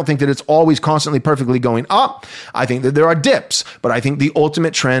post-millennial, I don't think that it's always constantly perfectly going up. I think that there are dips, but I think the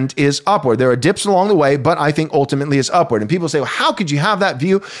ultimate trend is upward. There are dips along the way, but I think ultimately it's upward. And people say, well, how could you have that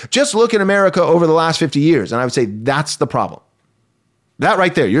view? Just look at America over the last 50 years. And I would say that's the problem. That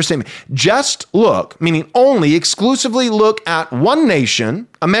right there, your statement. Just look, meaning only exclusively look at one nation,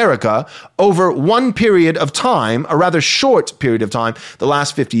 America, over one period of time, a rather short period of time, the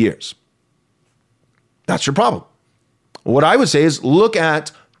last 50 years. That's your problem. What I would say is look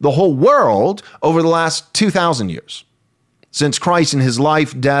at the whole world over the last 2,000 years, since Christ in his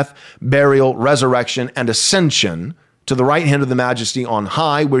life, death, burial, resurrection, and ascension to the right hand of the majesty on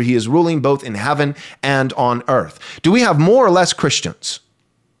high, where he is ruling both in heaven and on earth. Do we have more or less Christians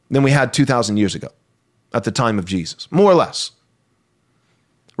than we had 2,000 years ago at the time of Jesus? More or less,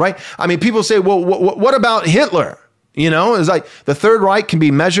 right? I mean, people say, well, what about Hitler? It's like the Third Reich can be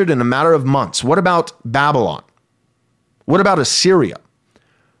measured in a matter of months. What about Babylon? What about Assyria?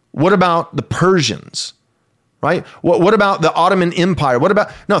 What about the Persians, right? What about the Ottoman Empire?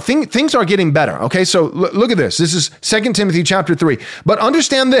 Things are getting better, okay? So look at this. This is 2 Timothy chapter 3. But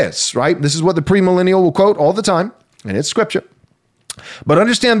understand this, right? This is what the premillennial will quote all the time, and it's scripture. But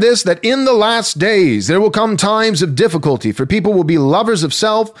understand this, that in the last days there will come times of difficulty, for people will be lovers of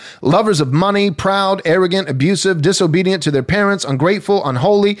self, lovers of money, proud, arrogant, abusive, disobedient to their parents, ungrateful,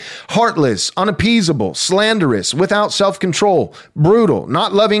 unholy, heartless, unappeasable, slanderous, without self-control, brutal,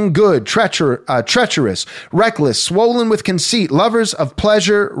 not loving good, treacherous, reckless, swollen with conceit, lovers of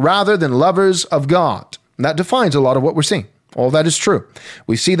pleasure rather than lovers of God. And that defines a lot of what we're seeing. All that is true.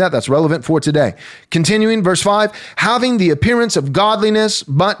 We see that. That's relevant for today. Continuing, verse 5, having the appearance of godliness,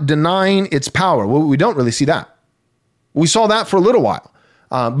 but denying its power. Well, we don't really see that. We saw that for a little while.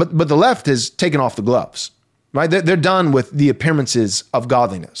 But the left has taken off the gloves, right? They're done with the appearances of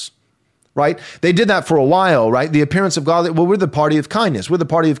godliness, right? They did that for a while, right? The appearance of godliness. Well, we're the party of kindness. We're the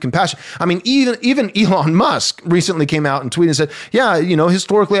party of compassion. I mean, even Elon Musk recently came out and tweeted and said, yeah,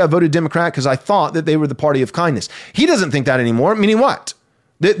 historically I voted Democrat because I thought that they were the party of kindness. He doesn't think that anymore, meaning what?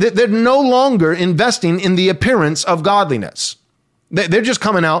 They're no longer investing in the appearance of godliness. They're just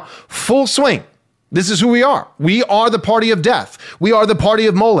coming out full swing This is who we are. We are the party of death. We are the party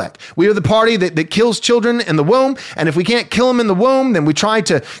of Molech. We are the party that kills children in the womb. And if we can't kill them in the womb, then we try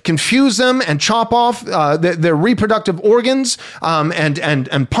to confuse them and chop off their reproductive organs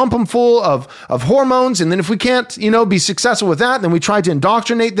and pump them full of hormones. And then if we can't, be successful with that, then we try to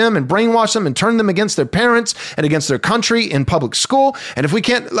indoctrinate them and brainwash them and turn them against their parents and against their country in public school. And if we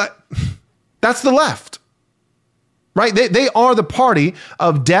can't, that's the left. Right? They are the party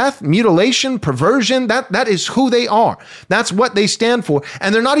of death, mutilation, perversion. That is who they are. That's what they stand for.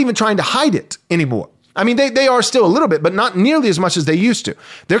 And they're not even trying to hide it anymore. I mean, they are still a little bit, but not nearly as much as they used to.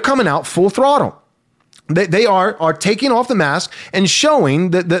 They're coming out full throttle. They are taking off the mask and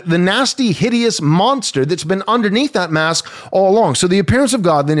showing the nasty, hideous monster that's been underneath that mask all along. So the appearance of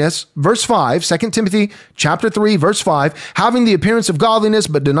godliness, verse 5, 2 Timothy chapter 3, verse 5, having the appearance of godliness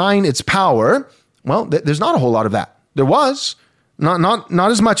but denying its power. Well, there's not a whole lot of that. There was, not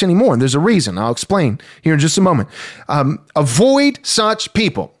as much anymore. And there's a reason. I'll explain here in just a moment. Avoid such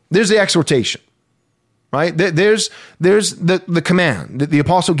people. There's the exhortation, right? There's the command that the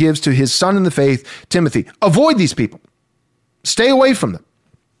apostle gives to his son in the faith, Timothy. Avoid these people. Stay away from them.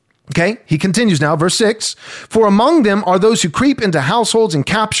 Okay, he continues now, verse 6. For among them are those who creep into households and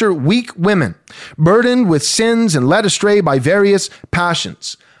capture weak women, burdened with sins and led astray by various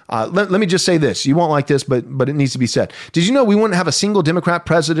passions. Let me just say this. You won't like this, but it needs to be said. Did you know we wouldn't have a single Democrat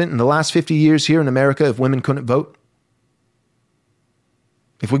president in the last 50 years here in America if women couldn't vote?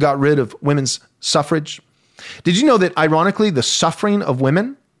 If we got rid of women's suffrage? Did you know that, ironically, the suffering of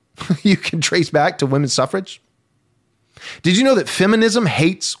women you can trace back to women's suffrage? Did you know that feminism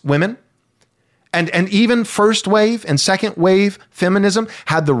hates women? And even first wave and second wave feminism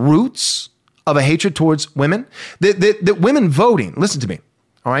had the roots of a hatred towards women? That women voting, listen to me.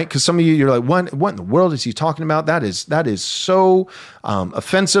 All right, because some of you're like, what in the world is he talking about? That is so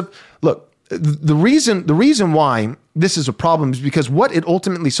offensive. Look, the reason why this is a problem is because what it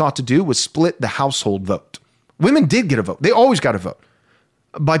ultimately sought to do was split the household vote. Women did get a vote. They always got a vote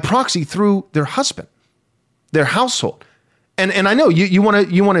by proxy through their husband, their household. And I know you want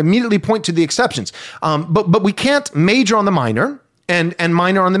to immediately point to the exceptions, but we can't major on the minor and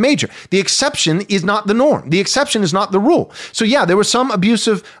minor on the major. The exception is not the norm. The exception is not the rule. So yeah, there were some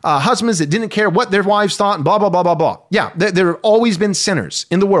abusive husbands that didn't care what their wives thought and blah, blah, blah, blah, blah. Yeah, there have always been sinners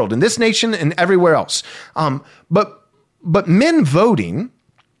in the world, in this nation and everywhere else. But men voting,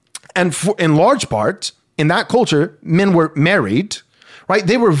 and in large part, in that culture, men were married, right?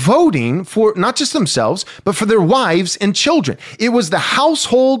 They were voting for not just themselves, but for their wives and children. It was the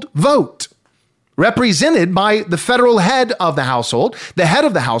household vote, represented by the federal head of the household, the head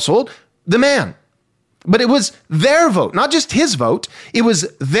of the household, the man. But it was their vote, not just his vote. It was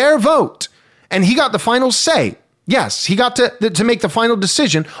their vote. And he got the final say. Yes, he got to make the final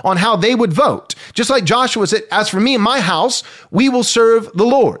decision on how they would vote. Just like Joshua said, as for me and my house, we will serve the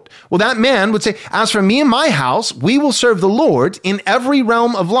Lord. Well, that man would say, as for me and my house, we will serve the Lord in every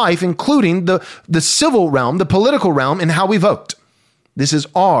realm of life, including the civil realm, the political realm, and how we vote. This is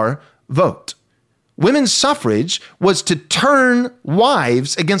our vote. Women's suffrage was to turn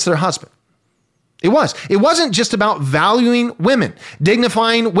wives against their husband. It was. It wasn't just about valuing women,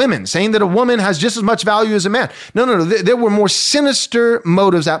 dignifying women, saying that a woman has just as much value as a man. No. There were more sinister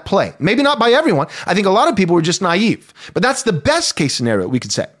motives at play. Maybe not by everyone. I think a lot of people were just naive. But that's the best case scenario we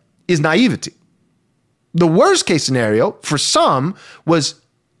could say, is naivety. The worst case scenario for some was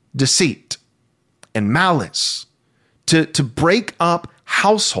deceit and malice to break up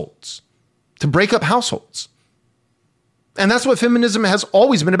households. To break up households. And that's what feminism has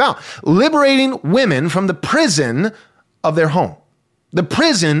always been about. Liberating women from the prison of their home, the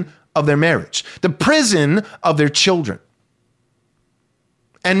prison of their marriage, the prison of their children.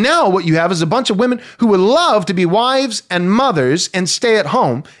 And now what you have is a bunch of women who would love to be wives and mothers and stay at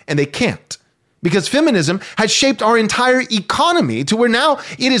home, and they can't. Because feminism has shaped our entire economy to where now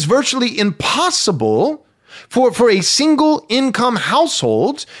it is virtually impossible for a single income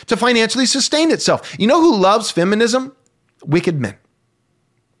household to financially sustain itself. You know who loves feminism? Wicked men.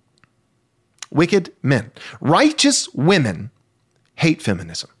 Wicked men. Righteous women hate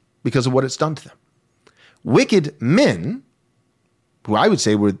feminism because of what it's done to them. Wicked men, who I would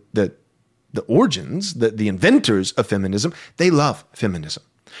say were the origins, the inventors of feminism, they love feminism.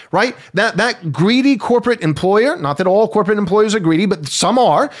 Right? That greedy corporate employer, not that all corporate employers are greedy, but some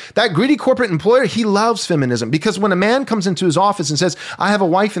are, that greedy corporate employer, he loves feminism because when a man comes into his office and says, I have a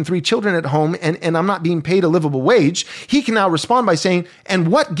wife and 3 children at home and I'm not being paid a livable wage, he can now respond by saying,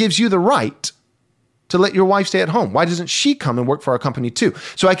 and what gives you the right to let your wife stay at home? Why doesn't she come and work for our company too?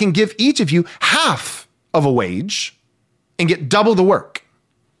 So I can give each of you half of a wage and get double the work.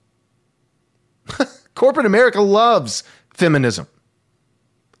 Corporate America loves feminism.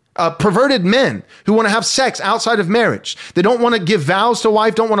 Perverted men who want to have sex outside of marriage. They don't want to give vows to a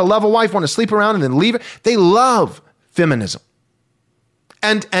wife, don't want to love a wife, want to sleep around and then leave her. They love feminism.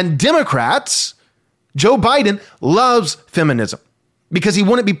 And Democrats, Joe Biden loves feminism because he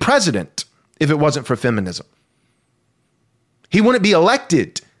wouldn't be president if it wasn't for feminism. He wouldn't be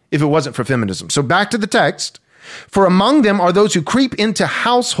elected if it wasn't for feminism. So back to the text. For among them are those who creep into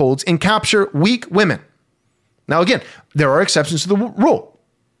households and capture weak women. Now, again, there are exceptions to the rule,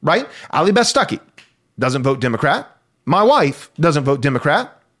 right? Ali Beth Stuckey doesn't vote Democrat. My wife doesn't vote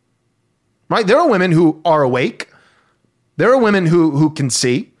Democrat, right? There are women who are awake. There are women who can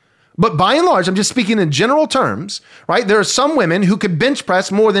see. But by and large, I'm just speaking in general terms, right? There are some women who could bench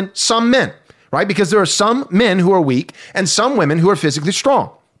press more than some men, right? Because there are some men who are weak and some women who are physically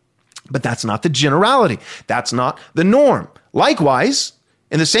strong. But that's not the generality. That's not the norm. Likewise,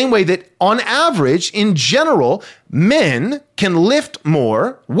 in the same way that on average, in general, men can lift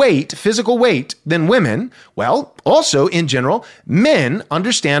more weight, physical weight, than women, well, also in general, men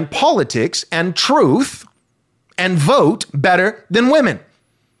understand politics and truth and vote better than women.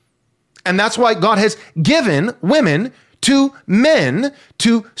 And that's why God has given women to men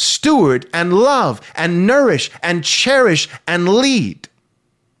to steward and love and nourish and cherish and lead.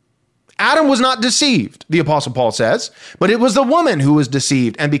 Adam was not deceived, the Apostle Paul says, but it was the woman who was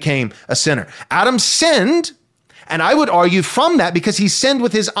deceived and became a sinner. Adam sinned, and I would argue from that, because he sinned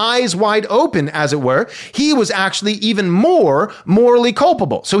with his eyes wide open, as it were, he was actually even more morally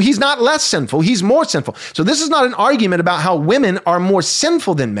culpable. So he's not less sinful, he's more sinful. So this is not an argument about how women are more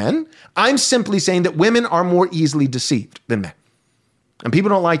sinful than men. I'm simply saying that women are more easily deceived than men. And people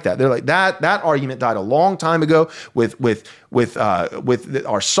don't like that. They're like, that argument died a long time ago with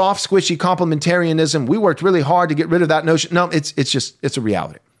our soft, squishy complementarianism. We worked really hard to get rid of that notion. No, it's a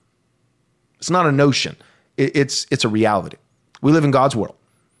reality. It's not a notion. It's a reality. We live in God's world.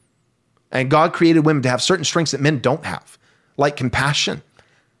 And God created women to have certain strengths that men don't have, like compassion.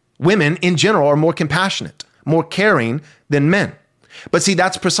 Women in general are more compassionate, more caring than men. But see,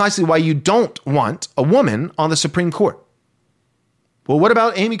 that's precisely why you don't want a woman on the Supreme Court. Well, what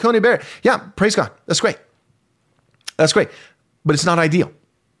about Amy Coney Barrett? Yeah, praise God. That's great. That's great. But it's not ideal,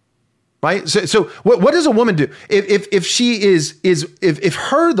 right? So what does a woman do? If she if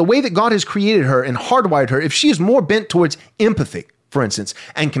her, the way that God has created her and hardwired her, if she is more bent towards empathy, for instance,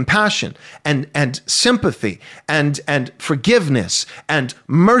 and compassion and sympathy and forgiveness and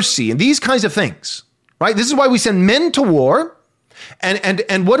mercy and these kinds of things, right? This is why we send men to war.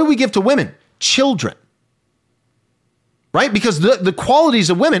 And what do we give to women? Children. Right? Because the qualities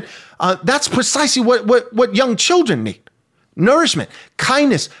of women, that's precisely what young children need. Nourishment,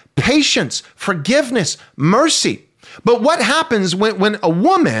 kindness, patience, forgiveness, mercy. But what happens when a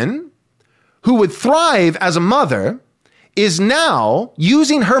woman who would thrive as a mother is now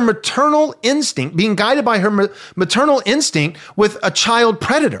using her maternal instinct, being guided by her maternal instinct with a child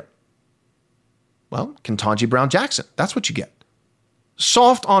predator? Well, Ketanji Brown Jackson, that's what you get.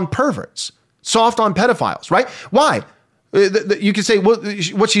 Soft on perverts, soft on pedophiles, right? Why? You can say, well,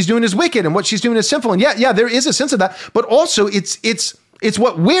 what she's doing is wicked and what she's doing is sinful. And yeah, there is a sense of that. But also it's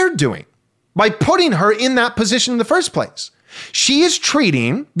what we're doing by putting her in that position in the first place. She is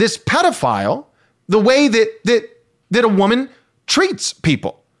treating this pedophile the way that a woman treats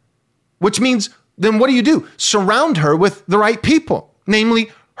people, which means then what do? Surround her with the right people,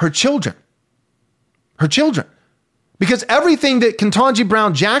 namely her children. Her children. Because everything that Ketanji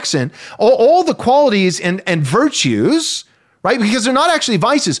Brown Jackson, all the qualities and virtues, right? Because they're not actually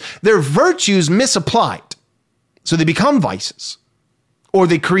vices. They're virtues misapplied. So they become vices. Or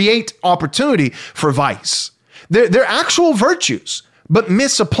they create opportunity for vice. They're actual virtues, but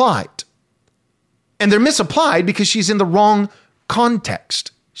misapplied. And they're misapplied because she's in the wrong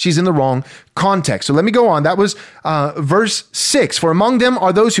context. She's in the wrong context. So let me go on. That was verse 6. For among them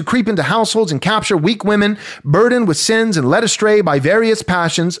are those who creep into households and capture weak women, burdened with sins and led astray by various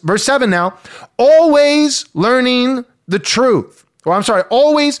passions. Verse 7 now, always learning the truth.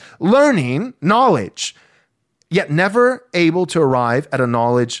 Always learning knowledge, yet never able to arrive at a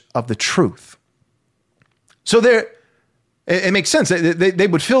knowledge of the truth. So it makes sense. They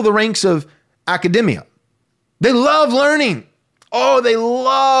would fill the ranks of academia. They love learning. Oh, they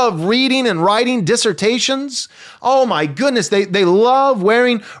love reading and writing dissertations. Oh my goodness, they love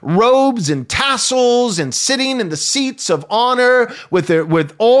wearing robes and tassels and sitting in the seats of honor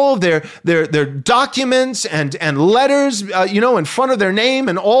with all their documents and letters, in front of their name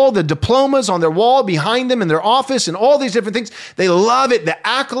and all the diplomas on their wall behind them in their office and all these different things. They love it, the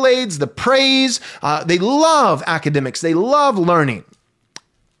accolades, the praise. They love academics. They love learning.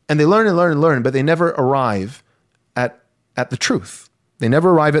 And they learn and learn and learn, but they never arrive at the truth. They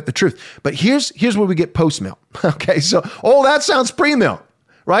never arrive at the truth. But here's where we get post-mill. Okay, so all that sounds pre-mill,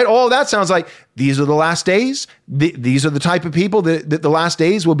 right? All that sounds like these are the last days. These are the type of people that the last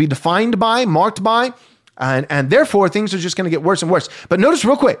days will be defined by, marked by, and therefore things are just going to get worse and worse. But notice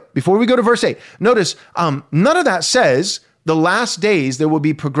real quick, before we go to verse 8, notice none of that says the last days there will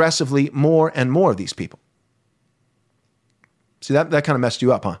be progressively more and more of these people. See, that kind of messed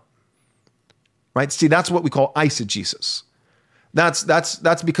you up, huh? Right? See, that's what we call eisegesis.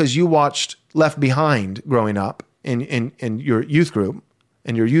 That's because you watched Left Behind growing up in your youth group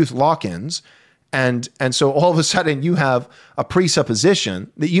and your youth lock-ins, and so all of a sudden you have a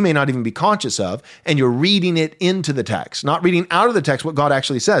presupposition that you may not even be conscious of, and you're reading it into the text, not reading out of the text what God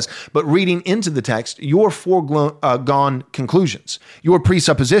actually says, but reading into the text your foregone conclusions, your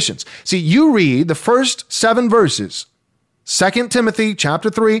presuppositions. See, you read the first 7 verses, 2 Timothy chapter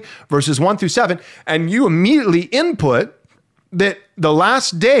 3, verses 1 through 7, and you immediately input that the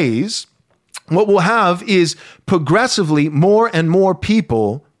last days, what we'll have is progressively more and more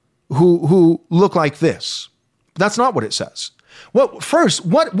people who look like this. That's not what it says. Well, first,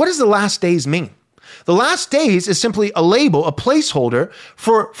 what does the last days mean? The last days is simply a label, a placeholder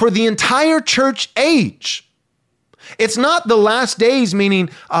for the entire church age. It's not the last days, meaning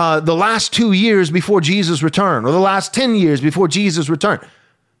the last 2 years before Jesus' return or the last 10 years before Jesus' return.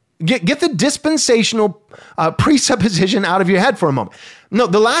 Get the dispensational presupposition out of your head for a moment. No,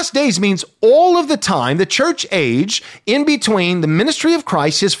 the last days means all of the time, the church age in between the ministry of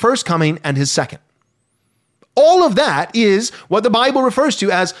Christ, his first coming, and his second. All of that is what the Bible refers to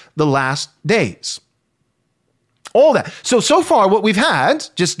as the last days. All that. So far what we've had,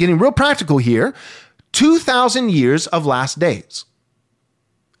 just getting real practical here, 2,000 years of last days.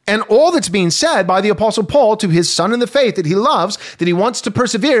 And all that's being said by the Apostle Paul to his son in the faith that he loves, that he wants to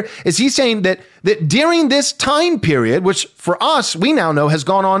persevere, is he's saying that during this time period, which for us, we now know has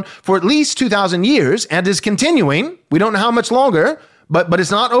gone on for at least 2,000 years and is continuing. We don't know how much longer, but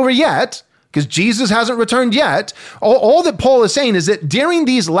it's not over yet because Jesus hasn't returned yet. All that Paul is saying is that during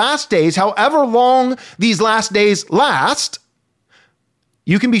these last days, however long these last days last,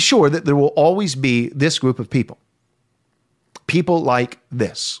 you can be sure that there will always be this group of people. People like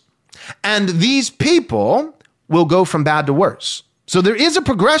this. And these people will go from bad to worse. So there is a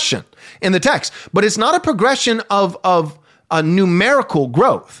progression in the text, but it's not a progression of a numerical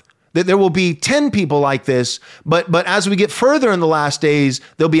growth, that there will be 10 people like this, but as we get further in the last days,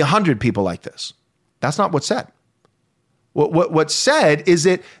 there'll be 100 people like this. That's not what's said. What's said is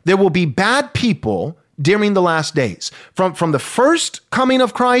that there will be bad people during the last days. From the first coming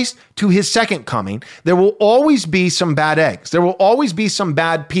of Christ to his second coming, there will always be some bad eggs. There will always be some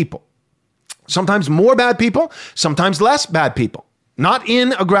bad people. Sometimes more bad people, sometimes less bad people. Not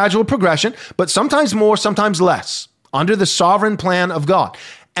in a gradual progression, but sometimes more, sometimes less, under the sovereign plan of God.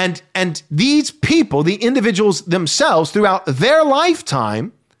 And these people, the individuals themselves, throughout their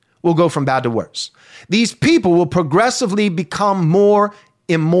lifetime, will go from bad to worse. These people will progressively become more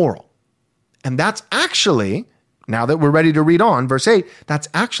immoral. And that's actually, now that we're ready to read on, verse 8, that's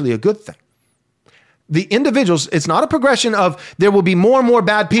actually a good thing. The individuals, it's not a progression of there will be more and more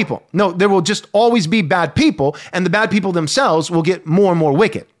bad people. No, there will just always be bad people, and the bad people themselves will get more and more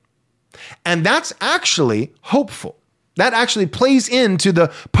wicked. And that's actually hopeful. That actually plays into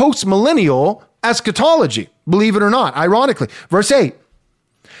the post-millennial eschatology, believe it or not, ironically. Verse 8,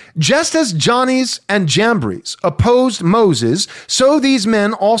 just as Jannes and Jambres opposed Moses, so these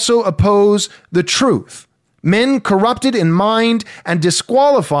men also oppose the truth. Men corrupted in mind and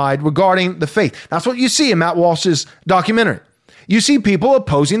disqualified regarding the faith. That's what you see in Matt Walsh's documentary. You see people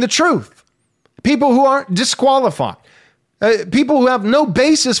opposing the truth. People who are disqualified. People who have no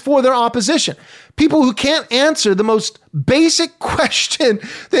basis for their opposition. People who can't answer the most basic question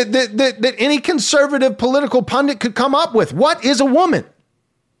that any conservative political pundit could come up with. What is a woman?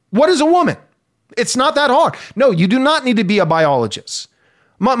 What is a woman? It's not that hard. No, you do not need to be a biologist.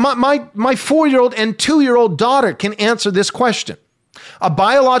 My 4-year-old and 2-year-old daughter can answer this question. A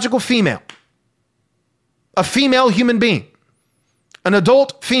biological female, a female human being, an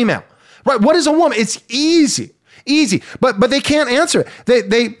adult female, right? What is a woman? It's easy, but they can't answer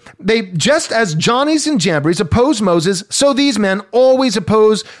it. They just as Jannes and Jambres oppose Moses, so these men always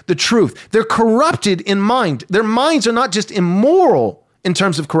oppose the truth. They're corrupted in mind. Their minds are not just immoral in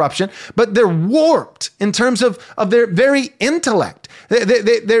terms of corruption, but they're warped in terms of their very intellect.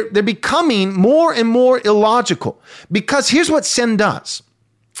 They're becoming more and more illogical, because here's what sin does.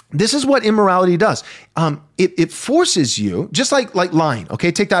 This is what immorality does. It forces you, just like lying.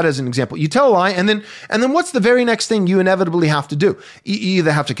 Okay, take that as an example. You tell a lie, and then what's the very next thing you inevitably have to do? You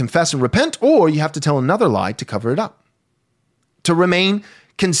either have to confess and repent, or you have to tell another lie to cover it up. To remain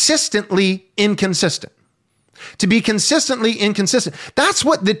consistently inconsistent. To be consistently inconsistent. That's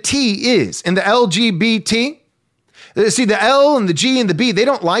what the T is in the LGBT. See, the L and the G and the B, they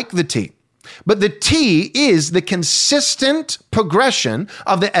don't like the T. But the T is the consistent progression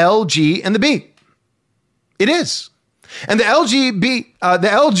of the L, G, and the B. It is. And the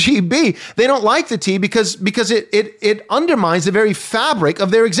LGB, they don't like the T because it undermines the very fabric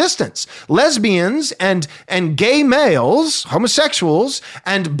of their existence. Lesbians and gay males, homosexuals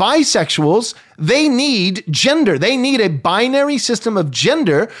and bisexuals, they need gender. They need a binary system of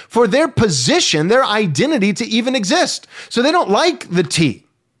gender for their position, their identity to even exist. So they don't like the T.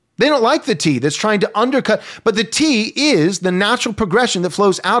 They don't like the T that's trying to undercut, but the T is the natural progression that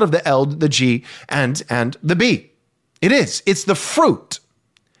flows out of the L, the G, and the B. It is. It's the fruit.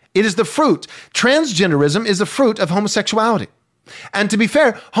 It is the fruit. Transgenderism is the fruit of homosexuality. And to be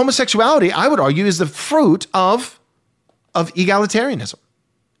fair, homosexuality, I would argue, is the fruit of egalitarianism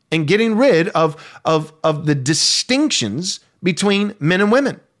and getting rid of the distinctions between men and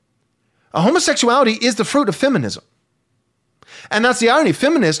women. Homosexuality is the fruit of feminism. And that's the irony.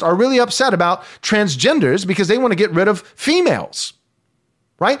 Feminists are really upset about transgenders because they want to get rid of females.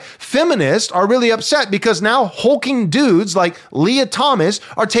 Right? Feminists are really upset because now hulking dudes like Leah Thomas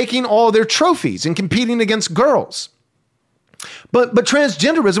are taking all their trophies and competing against girls. But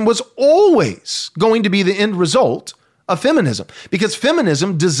transgenderism was always going to be the end result of feminism because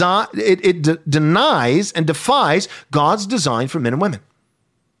feminism denies and defies God's design for men and women.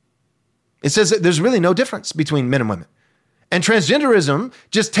 It says that there's really no difference between men and women. And transgenderism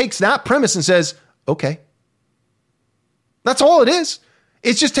just takes that premise and says, okay. That's all it is.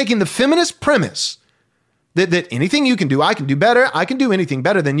 It's just taking the feminist premise that anything you can do, I can do better. I can do anything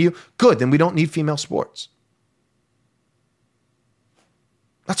better than you. Good, then we don't need female sports.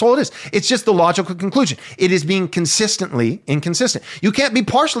 That's all it is. It's just the logical conclusion. It is being consistently inconsistent. You can't be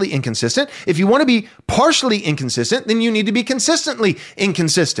partially inconsistent. If you want to be partially inconsistent, then you need to be consistently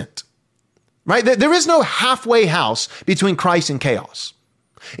inconsistent. Right? There is no halfway house between Christ and chaos.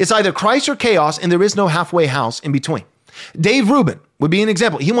 It's either Christ or chaos, and there is no halfway house in between. Dave Rubin would be an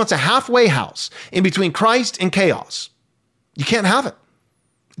example. He wants a halfway house in between Christ and chaos. You can't have it.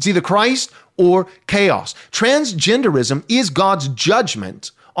 It's either Christ or chaos. Transgenderism is God's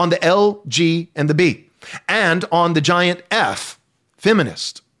judgment on the L, G, and the B, and on the giant F,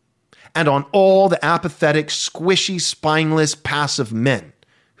 feminist, and on all the apathetic, squishy, spineless, passive men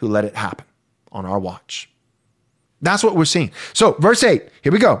who let it happen on our watch. That's what we're seeing. So, verse 8,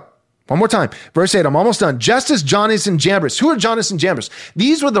 here we go. One more time. Verse 8, I'm almost done. Just as Jannes and Jambres. Who are Jannes and Jambres?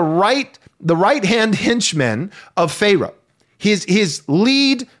 These were the right-hand henchmen of Pharaoh. His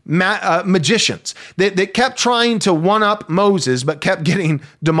lead magicians that kept trying to one-up Moses, but kept getting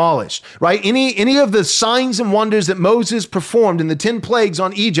demolished, right? Any of the signs and wonders that Moses performed in the 10 plagues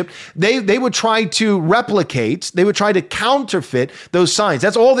on Egypt, they would try to replicate, they would try to counterfeit those signs.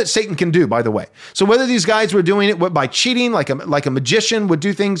 That's all that Satan can do, by the way. So whether these guys were doing it by cheating, like a magician would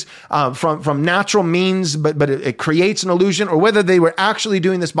do things from natural means, but it creates an illusion, or whether they were actually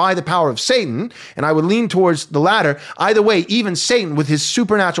doing this by the power of Satan, and I would lean towards the latter, either way, even Satan with his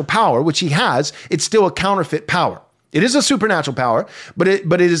supernatural power, which he has, it's still a counterfeit power. It is a supernatural power, but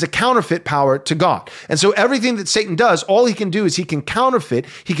it is a counterfeit power to God. And so everything that Satan does, all he can do is he can counterfeit,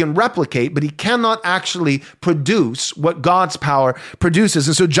 he can replicate, but he cannot actually produce what God's power produces.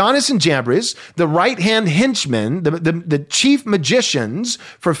 And so Jannes and Jambres, the right-hand henchmen, the chief magicians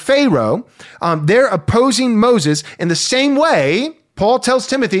for Pharaoh, they're opposing Moses in the same way. Paul tells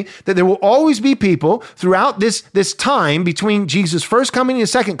Timothy that there will always be people throughout this time between Jesus' first coming and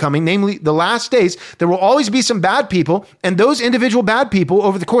his second coming, namely the last days. There will always be some bad people, and those individual bad people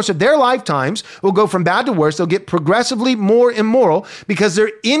over the course of their lifetimes will go from bad to worse. They'll get progressively more immoral because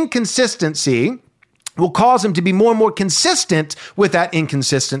their inconsistency will cause them to be more and more consistent with that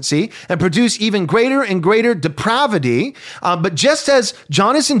inconsistency and produce even greater and greater depravity. But just as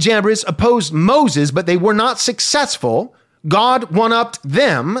Jannes and Jambres opposed Moses, but they were not successful, God one-upped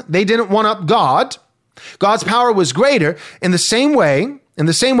them. They didn't one-up God. God's power was greater. In the same way,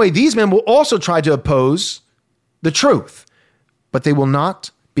 these men will also try to oppose the truth, but they will not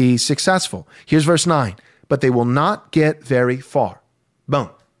be successful. Here's verse 9. But they will not get very far.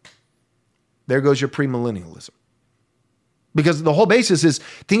 Boom. There goes your premillennialism. Because the whole basis is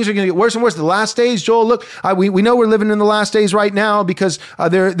things are going to get worse and worse. The last days, Joel, look, we know we're living in the last days right now because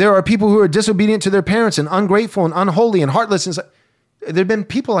there are people who are disobedient to their parents and ungrateful and unholy and heartless. And There have been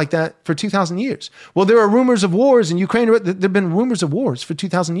people like that for 2,000 years. Well, there are rumors of wars in Ukraine. There have been rumors of wars for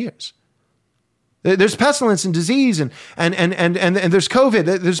 2,000 years. There's pestilence and disease and there's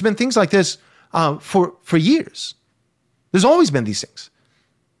COVID. There's been things like this for years. There's always been these things.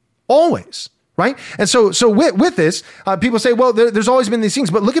 Always, right? And so with this, people say, well, there's always been these things.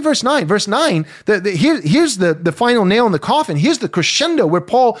 But look at verse 9. Verse 9, here's the final nail in the coffin. Here's the crescendo where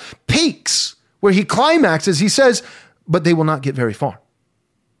Paul peaks, where he climaxes. He says, but they will not get very far.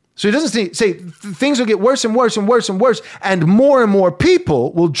 So he doesn't say things will get worse and worse and worse and worse, and more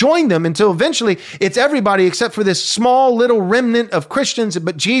people will join them until eventually it's everybody except for this small little remnant of Christians.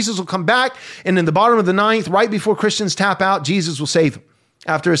 But Jesus will come back, and in the bottom of the ninth, right before Christians tap out, Jesus will save them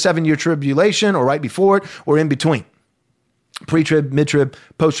after a 7-year tribulation, or right before it, or in between. Pre-trib, mid-trib,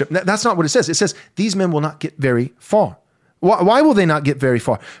 post-trib. That's not what it says. It says these men will not get very far. Why will they not get very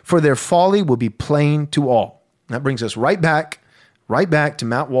far? For their folly will be plain to all. That brings us right back to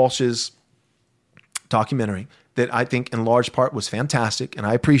Matt Walsh's documentary that I think in large part was fantastic, and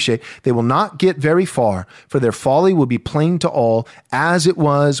I appreciate. They will not get very far, for their folly will be plain to all, as it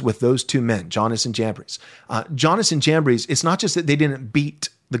was with those two men, Jannes and Jambres. Jannes and Jambres, it's not just that they didn't beat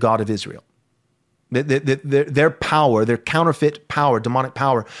the God of Israel. Their power, their counterfeit power, demonic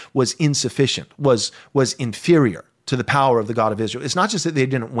power, was insufficient, was inferior to the power of the God of Israel. It's not just that they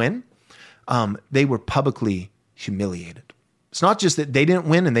didn't win. They were publicly humiliated. It's not just that they didn't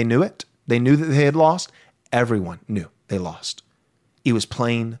win and they knew it. They knew that they had lost. Everyone knew they lost. It was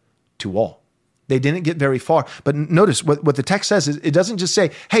plain to all. They didn't get very far. But notice what the text says is it doesn't just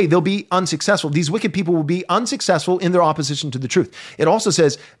say, hey, they'll be unsuccessful. These wicked people will be unsuccessful in their opposition to the truth. It also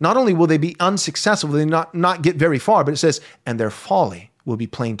says not only will they be unsuccessful, they not get very far, but it says, and their folly will be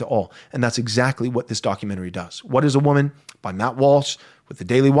plain to all. And that's exactly what this documentary does. What is a Woman by Matt Walsh with the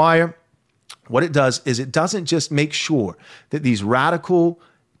Daily Wire? What it does is it doesn't just make sure that these radical,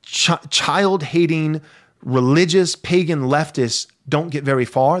 child-hating, religious, pagan leftists don't get very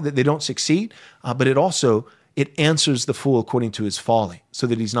far, that they don't succeed, but it answers the fool according to his folly, so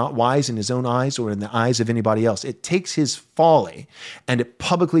that he's not wise in his own eyes or in the eyes of anybody else. It takes his folly and it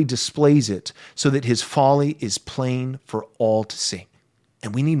publicly displays it so that his folly is plain for all to see.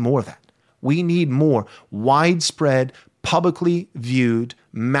 And we need more of that. We need more widespread, publicly viewed,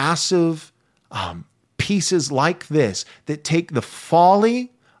 massive pieces like this that take the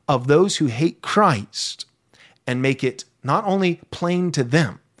folly of those who hate Christ and make it not only plain to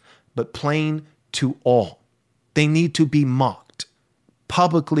them, but plain to all. They need to be mocked,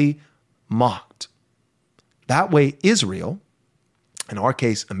 publicly mocked. That way, Israel, in our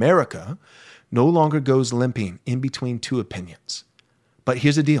case, America, no longer goes limping in between two opinions. But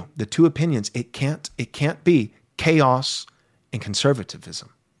here's the deal. The two opinions, it can't be chaos and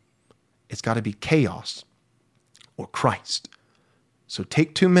conservatism. It's got to be chaos or Christ. So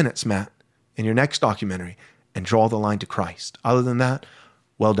take 2 minutes, Matt, in your next documentary and draw the line to Christ. Other than that,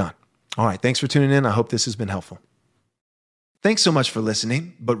 well done. All right, thanks for tuning in. I hope this has been helpful. Thanks so much for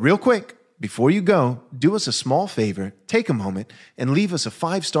listening. But real quick, before you go, do us a small favor, take a moment and leave us a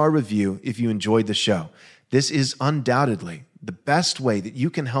 5-star review if you enjoyed the show. This is undoubtedly the best way that you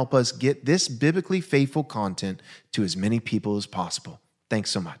can help us get this biblically faithful content to as many people as possible. Thanks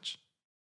so much.